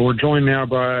 We're joined now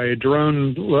by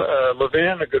Daron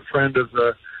Levin, a good friend of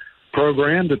the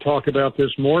program, to talk about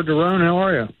this more. Daron, how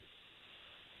are you?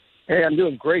 Hey, I'm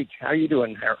doing great. How are you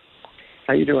doing, Eric?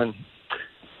 How you doing?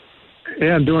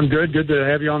 Yeah, I'm doing good. Good to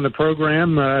have you on the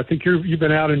program. I think you've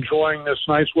been out enjoying this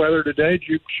nice weather today. Did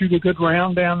you shoot a good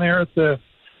round down there at the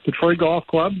Detroit Golf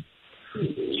Club?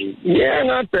 Yeah,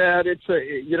 not bad. It's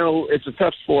a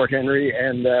tough sport, Henry,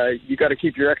 and you got to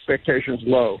keep your expectations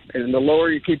low. And the lower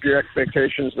you keep your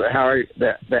expectations,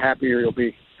 the happier you'll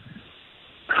be.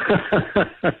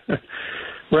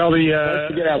 Well, nice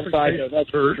to get outside, though, that's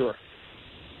for sure.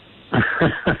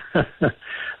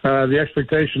 The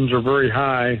expectations are very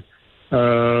high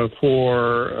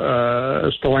for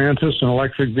Stellantis and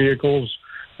electric vehicles.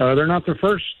 They're not the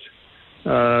first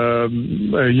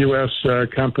U.S.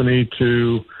 company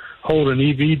to hold an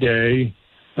EV day.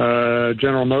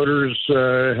 General Motors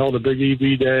held a big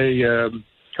EV day a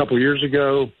couple years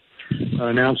ago,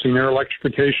 announcing their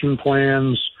electrification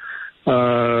plans.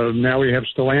 Now we have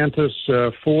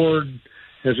Stellantis. Ford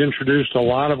has introduced a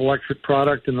lot of electric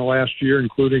product in the last year,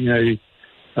 including a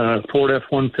Ford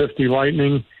F-150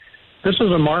 Lightning. This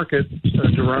is a market,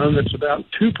 Daron, that's about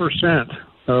 2%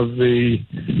 of the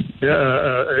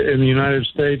in the United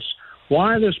States.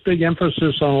 Why this big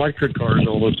emphasis on electric cars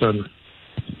all of a sudden?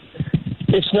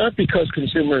 It's not because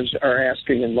consumers are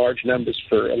asking in large numbers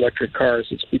for electric cars.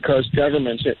 It's because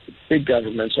big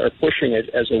governments, are pushing it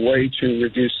as a way to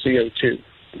reduce CO2.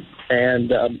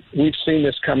 And we've seen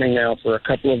this coming now for a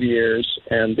couple of years,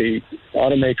 and the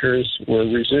automakers were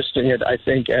resisting it, I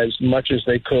think, as much as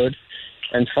they could.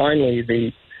 And finally,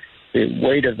 the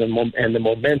weight of the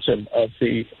momentum of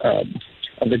the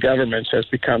governments has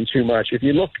become too much. If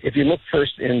you look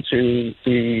first into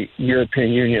the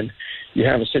European Union, you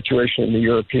have a situation in the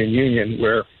European Union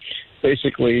where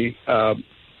basically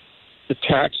the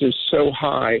tax is so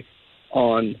high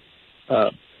on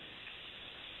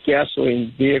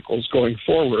gasoline vehicles going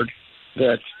forward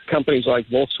that companies like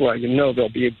Volkswagen know they'll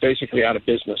be basically out of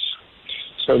business.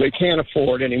 So they can't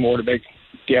afford anymore to make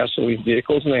gasoline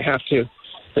vehicles, and they have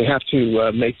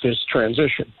to make this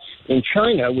transition. In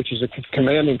China, which is a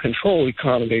command and control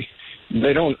economy,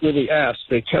 they don't really ask,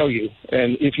 they tell you.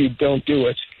 And if you don't do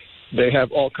it, they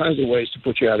have all kinds of ways to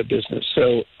put you out of business.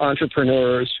 So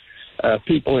entrepreneurs,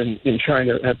 people in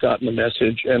China have gotten the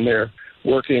message, and they're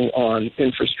working on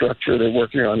infrastructure. They're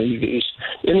working on EVs.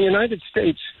 In the United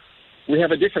States, we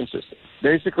have a different system.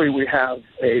 Basically, we have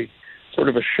a sort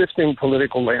of a shifting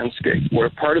political landscape where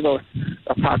part of a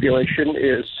population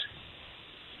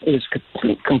is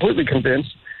completely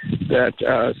convinced that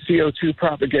CO2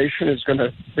 propagation is going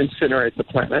to incinerate the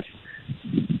planet.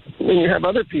 And you have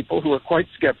other people who are quite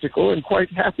skeptical and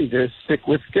quite happy to stick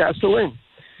with gasoline.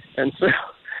 And so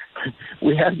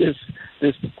we have this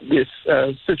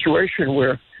situation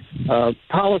where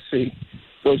policy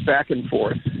goes back and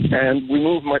forth, and we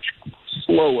move much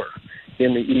slower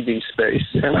in the EV space.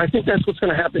 And I think that's what's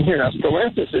going to happen here. Now,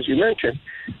 Stellantis, as you mentioned,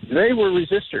 they were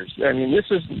resistors. I mean, this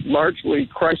is largely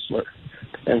Chrysler,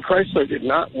 and Chrysler did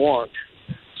not want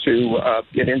to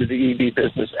get into the EV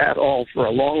business at all for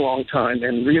a long, long time,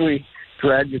 and really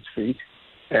dragged its feet.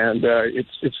 And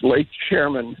its late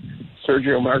chairman,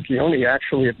 Sergio Marchionne,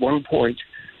 actually at one point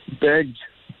begged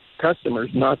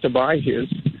customers not to buy his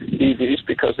EVs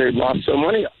because they lost so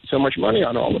much money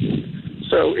on all of them.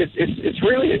 So it's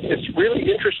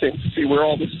really interesting to see where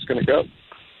all this is going to go.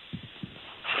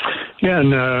 Yeah,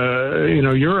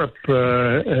 and Europe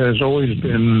has always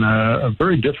been a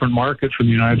very different market from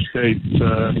the United States.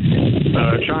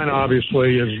 China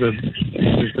obviously is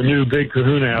the new big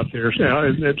kahuna out there.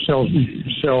 It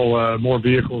sell more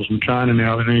vehicles in China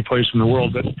now than any place in the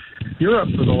world. But Europe,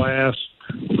 for the last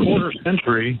quarter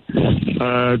century,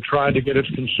 tried to get its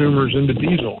consumers into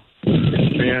diesel,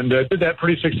 and did that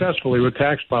pretty successfully with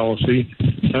tax policy.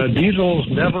 Diesels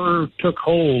never took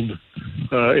hold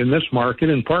in this market,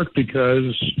 in part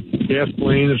because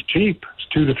gasoline is cheap. It's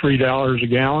 $2 to $3 a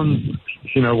gallon.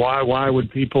 You know, why would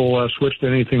people switch to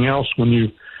anything else when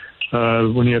you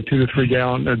have $2 to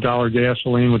 $3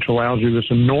 gasoline, which allows you this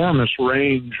enormous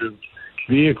range of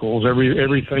vehicles,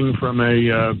 everything from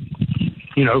a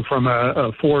from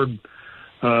a Ford,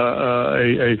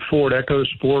 a Ford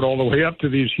EcoSport all the way up to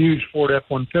these huge Ford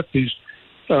F-150s.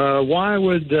 Why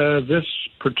would this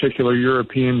particular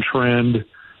European trend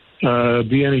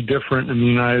be any different in the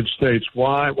United States?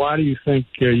 Why do you think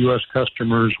U.S.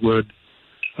 customers would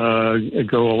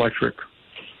go electric?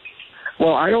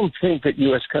 Well, I don't think that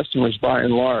U.S. customers, by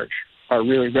and large, are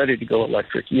really ready to go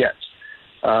electric yet.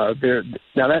 Now,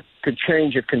 that could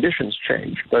change if conditions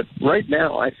change. But right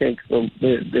now, I think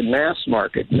the mass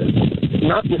market,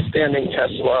 notwithstanding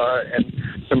Tesla and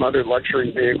some other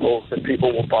luxury vehicles that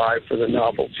people will buy for the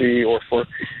novelty or for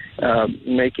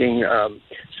making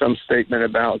some statement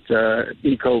about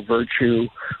eco-virtue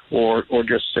or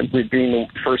just simply being the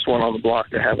first one on the block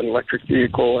to have an electric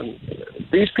vehicle. And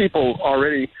these people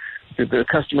already, the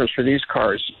customers for these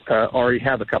cars already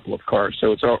have a couple of cars,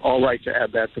 so it's all right to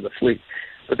add that to the fleet.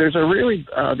 But there's a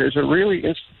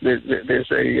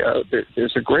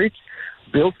great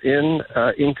built-in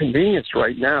inconvenience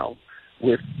right now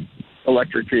with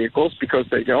electric vehicles because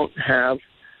they don't have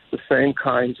the same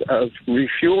kinds of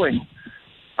refueling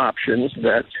options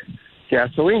that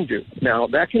gasoline do. Now,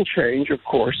 that can change, of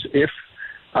course, if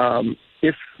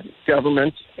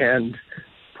government and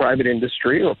private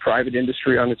industry or private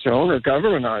industry on its own or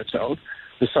government on its own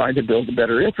decide to build a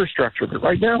better infrastructure. But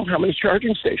right now, how many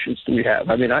charging stations do we have?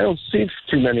 I mean, I don't see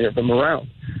too many of them around.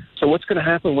 So what's going to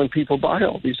happen when people buy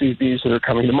all these EVs that are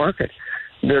coming to market?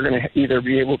 They're going to either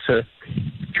be able to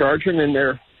charge them in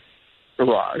their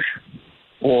garage,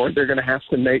 or they're going to have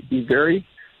to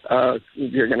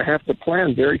you're going to have to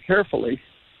plan very carefully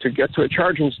to get to a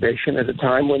charging station at a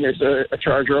time when there's a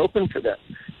charger open for them.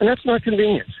 And that's not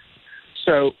convenient.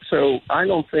 So I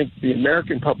don't think the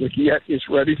American public yet is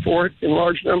ready for it in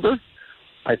large number.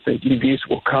 I think EVs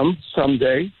will come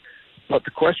someday. But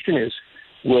the question is,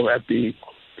 will that be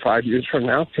 5 years from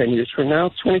now, 10 years from now,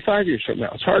 25 years from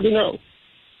now? It's hard to know.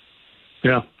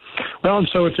 Yeah. Well, and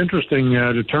so it's interesting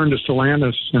to turn to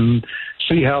Stellantis and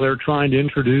see how they're trying to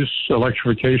introduce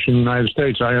electrification in the United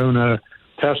States. I own a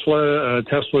Tesla.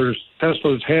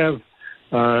 Teslas have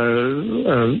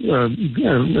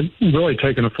really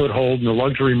taken a foothold in the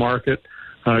luxury market.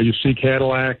 You see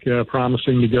Cadillac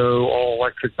promising to go all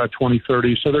electric by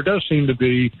 2030. So there does seem to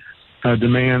be a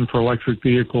demand for electric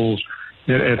vehicles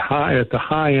at the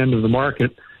high end of the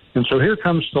market. And so here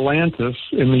comes Stellantis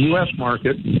in the U.S.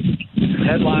 market,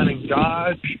 headlining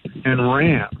Dodge and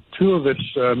Ram, two of its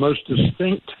most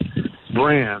distinct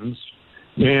brands.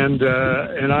 And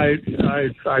I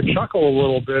chuckle a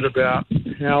little bit about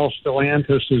how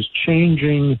Stellantis is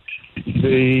changing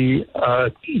the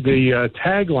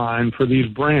tagline for these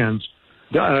brands.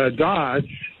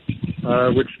 Dodge,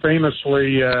 which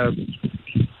famously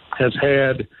has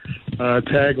had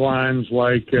taglines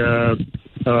like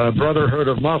Brotherhood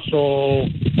of Muscle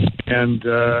and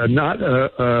not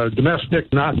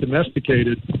domestic, not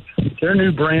domesticated. Their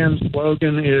new brand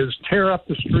slogan is "Tear up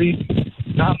the street,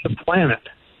 not the planet."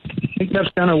 Think that's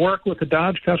going to work with the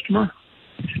Dodge customer?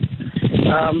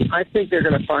 I think they're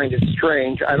going to find it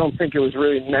strange. I don't think it was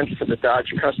really meant for the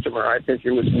Dodge customer. I think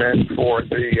it was meant for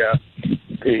the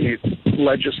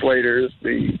legislators,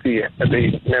 the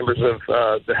members of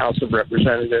the House of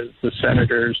Representatives, the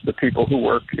senators, the people who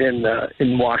work in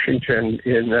Washington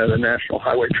in the National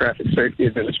Highway Traffic Safety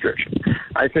Administration.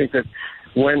 I think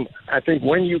when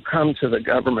you come to the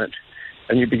government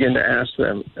and you begin to ask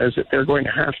them as if they're going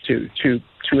to have to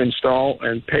install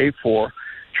and pay for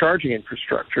charging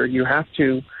infrastructure, you have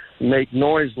to make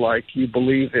noise like you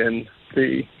believe in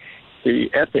the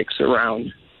ethics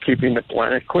around keeping the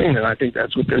planet clean, and I think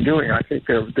that's what they're doing. I think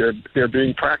they're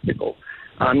being practical.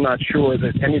 I'm not sure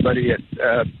that anybody at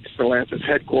Stellantis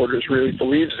headquarters really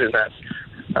believes in that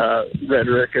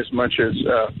rhetoric as much as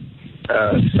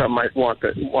some might want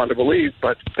to believe,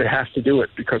 but they have to do it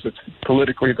because it's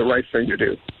politically the right thing to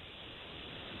do.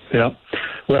 Yeah.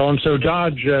 Well, and so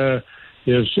Dodge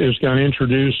is going to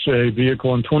introduce a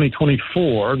vehicle in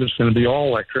 2024 that's going to be all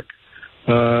electric.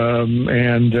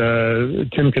 And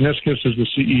Tim Kuniskis is the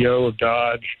CEO of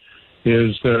Dodge,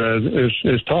 is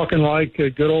talking like a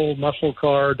good old muscle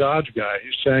car Dodge guy.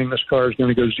 He's saying this car is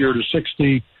going to go 0 to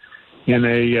 60 in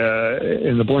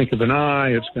the blink of an eye.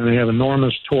 It's going to have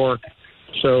enormous torque.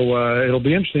 So it'll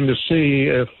be interesting to see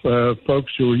if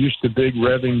folks who are used to big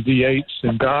revving V8s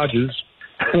and Dodges,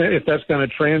 if that's going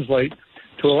to translate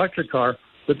to electric car.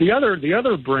 But the other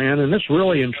brand, and this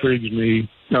really intrigues me,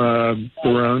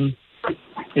 Daron,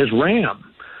 is Ram.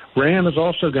 Ram is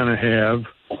also going to have,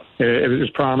 is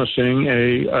promising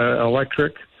a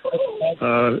electric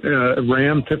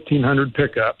Ram 1500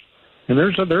 pickup. And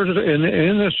there's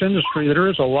in this industry there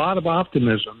is a lot of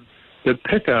optimism that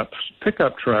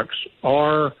pickup trucks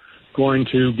are going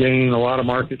to gain a lot of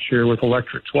market share with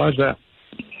electrics. Why is that?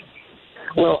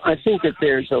 Well, I think that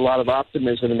there's a lot of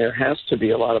optimism, and there has to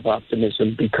be a lot of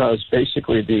optimism because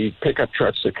basically the pickup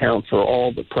trucks account for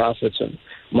all the profits and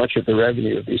much of the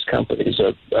revenue of these companies,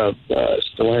 of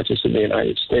Stellantis in the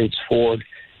United States, Ford,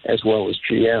 as well as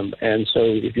GM. And so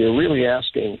if you're really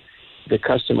asking the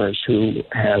customers who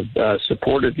have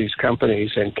supported these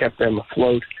companies and kept them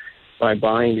afloat by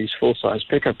buying these full-size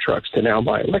pickup trucks to now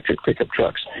buy electric pickup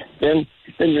trucks, then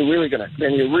you're really gonna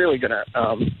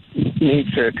need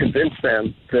to convince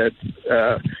them that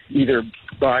either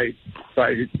by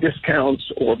discounts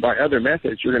or by other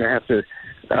methods, you're going to have to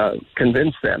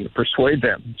convince them, persuade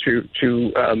them to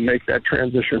make that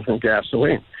transition from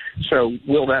gasoline. So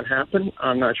will that happen?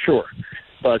 I'm not sure,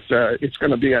 but it's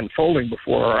going to be unfolding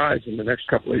before our eyes in the next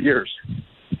couple of years.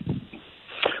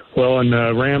 Well, and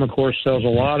Ram, of course, sells a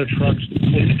lot of trucks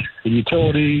to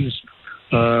utilities,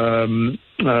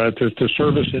 to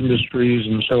service industries,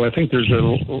 and so I think there's a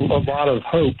lot of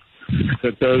hope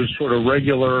that those sort of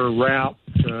regular routes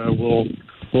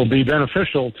will be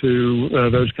beneficial to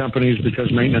those companies because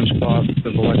maintenance costs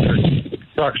of electric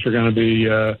trucks are going to be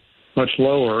much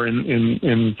lower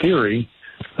in theory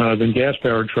than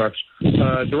gas-powered trucks.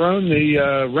 Daron, the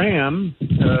Ram,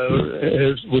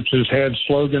 which has had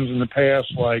slogans in the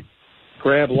past like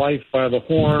 "Grab Life by the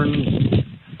Horns"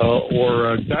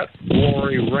 or "Gut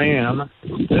Glory Ram,"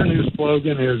 their new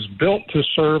slogan is "Built to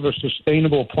Serve a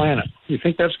Sustainable Planet." You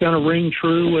think that's going to ring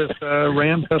true with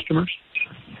Ram customers?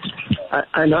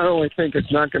 I not only think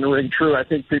it's not going to ring true, I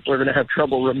think people are going to have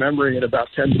trouble remembering it about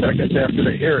 10 seconds after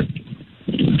they hear it.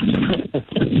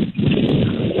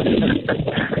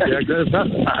 Yeah, good.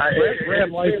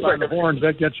 Grab Life by the Horns,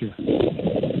 that gets you.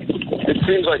 It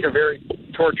seems like a very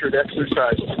tortured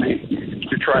exercise to me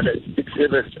to try to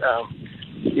exhibit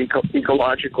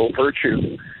ecological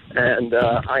virtue, and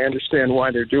I understand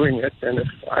why they're doing it. And if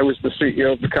I was the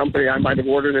CEO of the company, I might have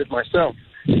ordered it myself,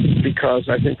 because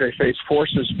I think they face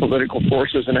forces, political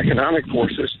forces and economic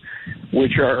forces,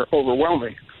 which are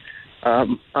overwhelming.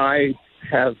 I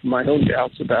have my own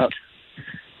doubts about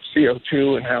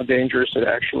CO2 and how dangerous it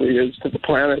actually is to the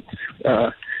planet.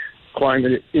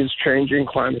 Climate is changing.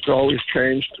 Climate's always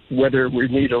changed. Whether we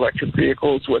need electric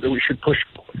vehicles, whether we should push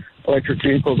electric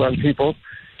vehicles on people,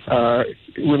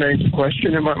 remains a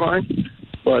question in my mind.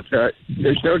 But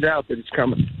there's no doubt that it's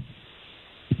coming.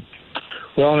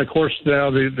 Well, and of course, now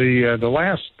the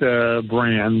last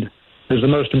brand is the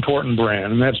most important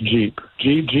brand, and that's Jeep.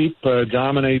 Jeep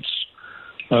dominates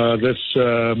this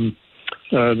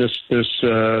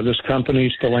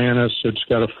company, Stellantis. It's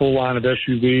got a full line of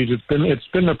SUVs. It's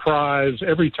been the prize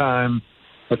every time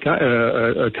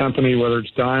a company, whether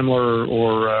it's Daimler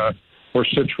or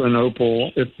Citroen,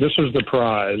 Opel. This is the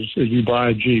prize if you buy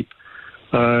a Jeep.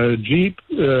 Jeep,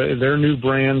 their new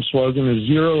brand slogan is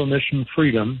 "Zero Emission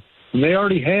Freedom," and they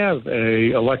already have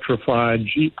a electrified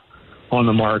Jeep on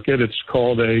the market. It's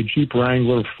called a Jeep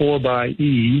Wrangler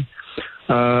 4xe.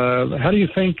 How do you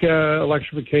think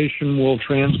electrification will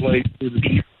translate to the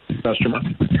Jeep customer?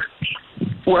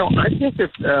 Well, I think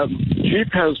that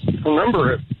Jeep has a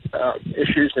number of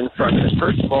issues in front of it.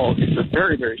 First of all, it's a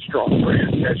very, very strong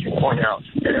brand, as you point out.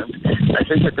 And I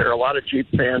think that there are a lot of Jeep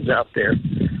fans out there.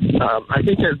 I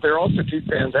think that there are also Jeep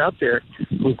fans out there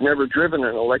who've never driven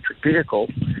an electric vehicle.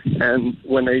 And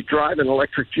when they drive an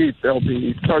electric Jeep, they'll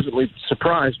be pleasantly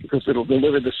surprised because it'll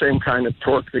deliver the same kind of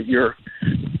torque that your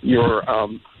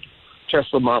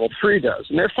Tesla Model 3 does.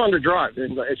 And they're fun to drive.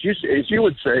 And as you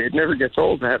would say, it never gets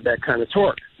old to have that kind of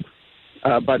torque.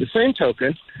 By the same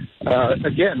token,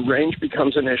 again, range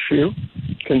becomes an issue.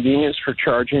 Convenience for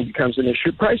charging becomes an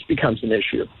issue. Price becomes an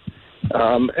issue.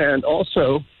 And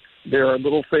also, there are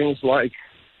little things like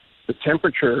the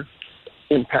temperature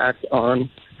impact on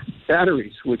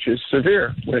batteries, which is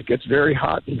severe. When it gets very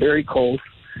hot and very cold,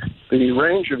 the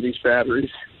range of these batteries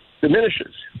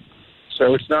diminishes.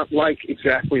 So it's not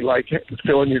exactly like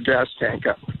filling your gas tank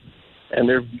up. And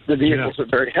the vehicles are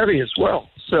very heavy as well.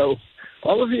 So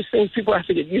all of these things people have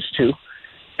to get used to,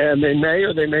 and they may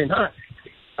or they may not.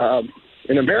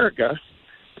 In America,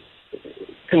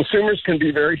 consumers can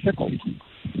be very fickle.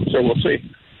 So we'll see.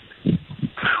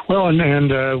 Well,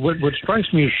 and what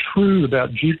strikes me as shrewd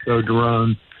about Jeep, though,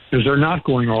 Daron, is they're not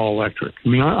going all electric. I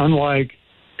mean, unlike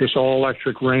this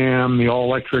all-electric Ram, the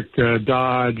all-electric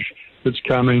Dodge that's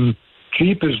coming,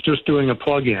 Jeep is just doing a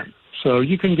plug-in. So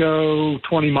you can go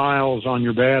 20 miles on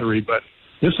your battery, but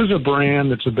this is a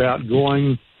brand that's about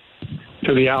going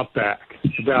to the outback,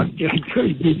 about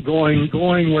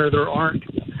going where there aren't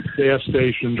gas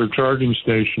stations or charging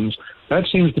stations. That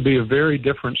seems to be a very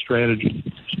different strategy.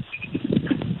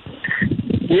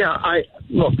 Yeah, I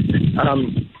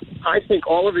think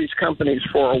all of these companies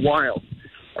for a while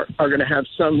are going to have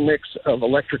some mix of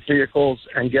electric vehicles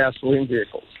and gasoline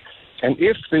vehicles. And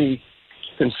if the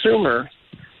consumer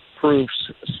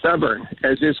proves stubborn,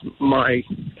 as is my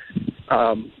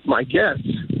guess,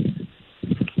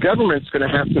 government's going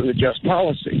to have to adjust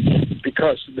policy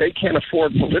because they can't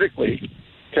afford politically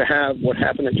to have what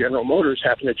happened to General Motors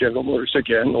happen to General Motors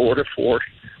again, or to Ford,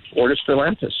 or to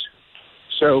Stellantis.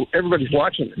 So everybody's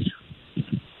watching this.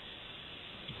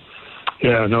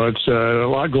 Yeah, no, it's a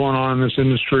lot going on in this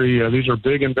industry. These are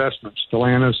big investments.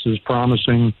 Stellantis is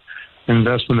promising an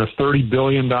investment of $30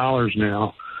 billion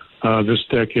now this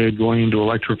decade going into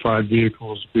electrified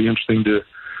vehicles. It'll be interesting to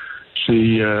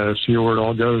see where it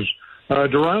all goes.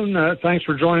 Daron, thanks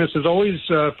for joining us. As always,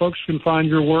 folks can find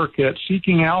your work at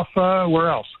Seeking Alpha. Where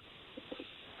else?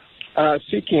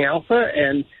 Seeking Alpha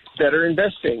and Better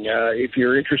Investing. If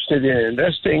you're interested in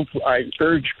investing, I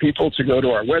urge people to go to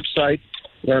our website,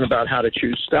 learn about how to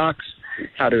choose stocks,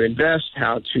 how to invest,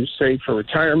 how to save for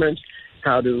retirement,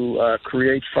 how to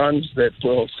create funds that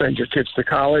will send your kids to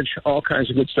college, all kinds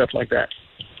of good stuff like that.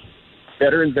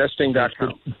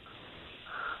 BetterInvesting.com.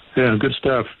 Yeah, good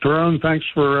stuff. Daron, thanks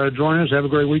for joining us. Have a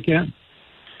great weekend.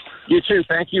 You too.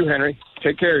 Thank you, Henry.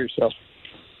 Take care of yourself.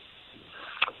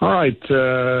 All right,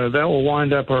 that will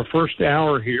wind up our first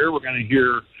hour here. We're going to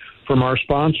hear from our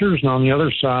sponsors, and on the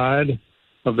other side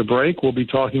of the break, we'll be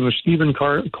talking with Stephen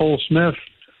Cole-Smith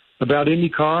about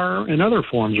IndyCar and other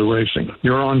forms of racing.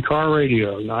 You're on Car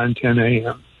Radio, 9:10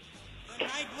 a.m. The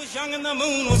night was young and the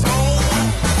moon was gold,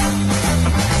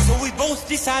 so we both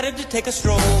decided to take a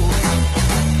stroll.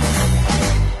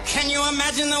 Can you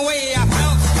imagine the way I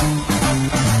felt?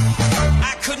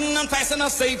 I couldn't unfasten a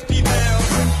safety belt.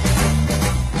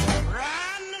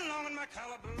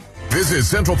 Visit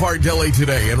Central Park Deli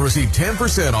today and receive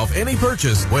 10% off any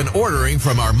purchase when ordering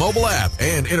from our mobile app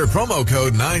and enter promo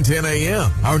code 910AM.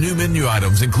 Our new menu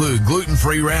items include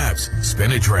gluten-free wraps,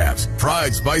 spinach wraps,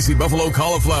 fried spicy buffalo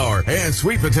cauliflower, and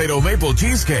sweet potato maple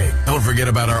cheesecake. Don't forget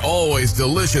about our always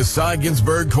delicious Cy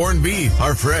Ginsberg corned beef,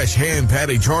 our fresh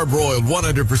hand-patty charbroiled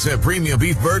 100% premium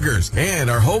beef burgers, and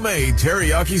our homemade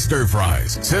teriyaki stir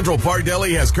fries. Central Park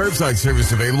Deli has curbside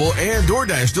service available and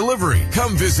DoorDash delivery.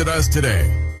 Come visit us today.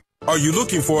 Are you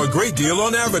looking for a great deal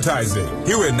on advertising?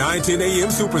 Here at 910 AM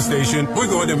Superstation, we're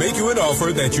going to make you an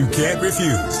offer that you can't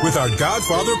refuse with our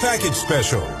Godfather Package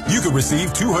Special. You can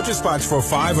receive 200 spots for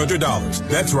 $500.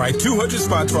 That's right, 200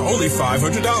 spots for only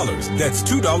 $500. That's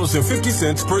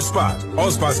 $2.50 per spot. All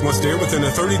spots must air within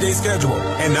a 30-day schedule.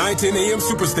 And 910 AM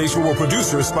Superstation will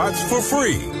produce your spots for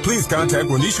free. Please contact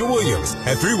Renisha Williams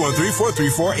at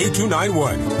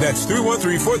 313-434-8291. That's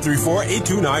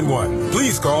 313-434-8291.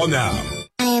 Please call now.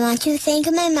 I want to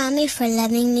thank my mommy for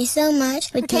loving me so much,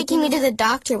 for taking me to the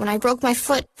doctor when I broke my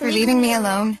foot, for leaving me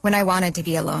alone when I wanted to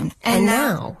be alone. And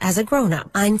now, as a grown-up,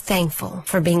 I'm thankful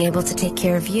for being able to take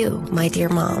care of you, my dear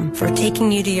mom, for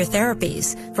taking you to your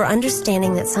therapies, for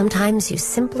understanding that sometimes you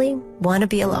simply want to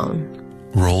be alone.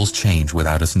 Roles change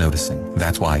without us noticing.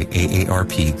 That's why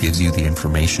AARP gives you the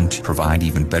information to provide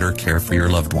even better care for your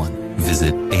loved one.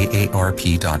 Visit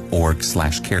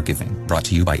aarp.org/caregiving. Brought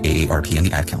to you by AARP and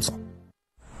the Ad Council.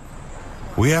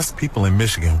 We asked people in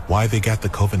Michigan why they got the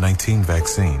COVID-19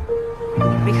 vaccine.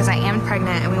 Because I am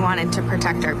pregnant and we wanted to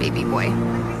protect our baby boy.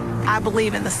 I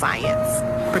believe in the science.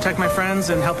 Protect my friends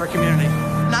and help our community.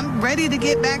 And I'm ready to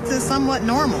get back to somewhat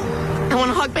normal. I want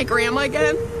to hug my grandma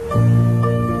again.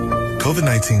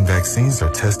 COVID-19 vaccines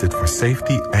are tested for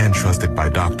safety and trusted by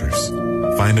doctors.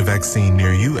 Find a vaccine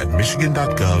near you at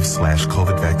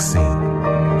michigan.gov/COVID vaccine.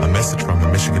 A message from the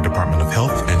Michigan Department of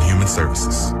Health and Human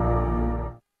Services.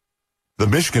 The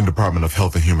Michigan Department of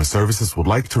Health and Human Services would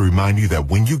like to remind you that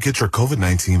when you get your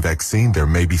COVID-19 vaccine, there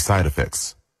may be side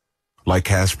effects, like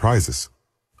cash prizes,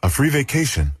 a free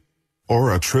vacation,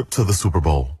 or a trip to the Super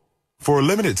Bowl. For a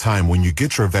limited time, when you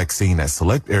get your vaccine at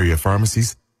select area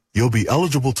pharmacies, you'll be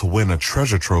eligible to win a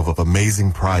treasure trove of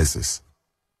amazing prizes.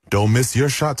 Don't miss your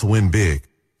shot to win big.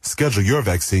 Schedule your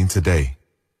vaccine today.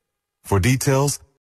 For details,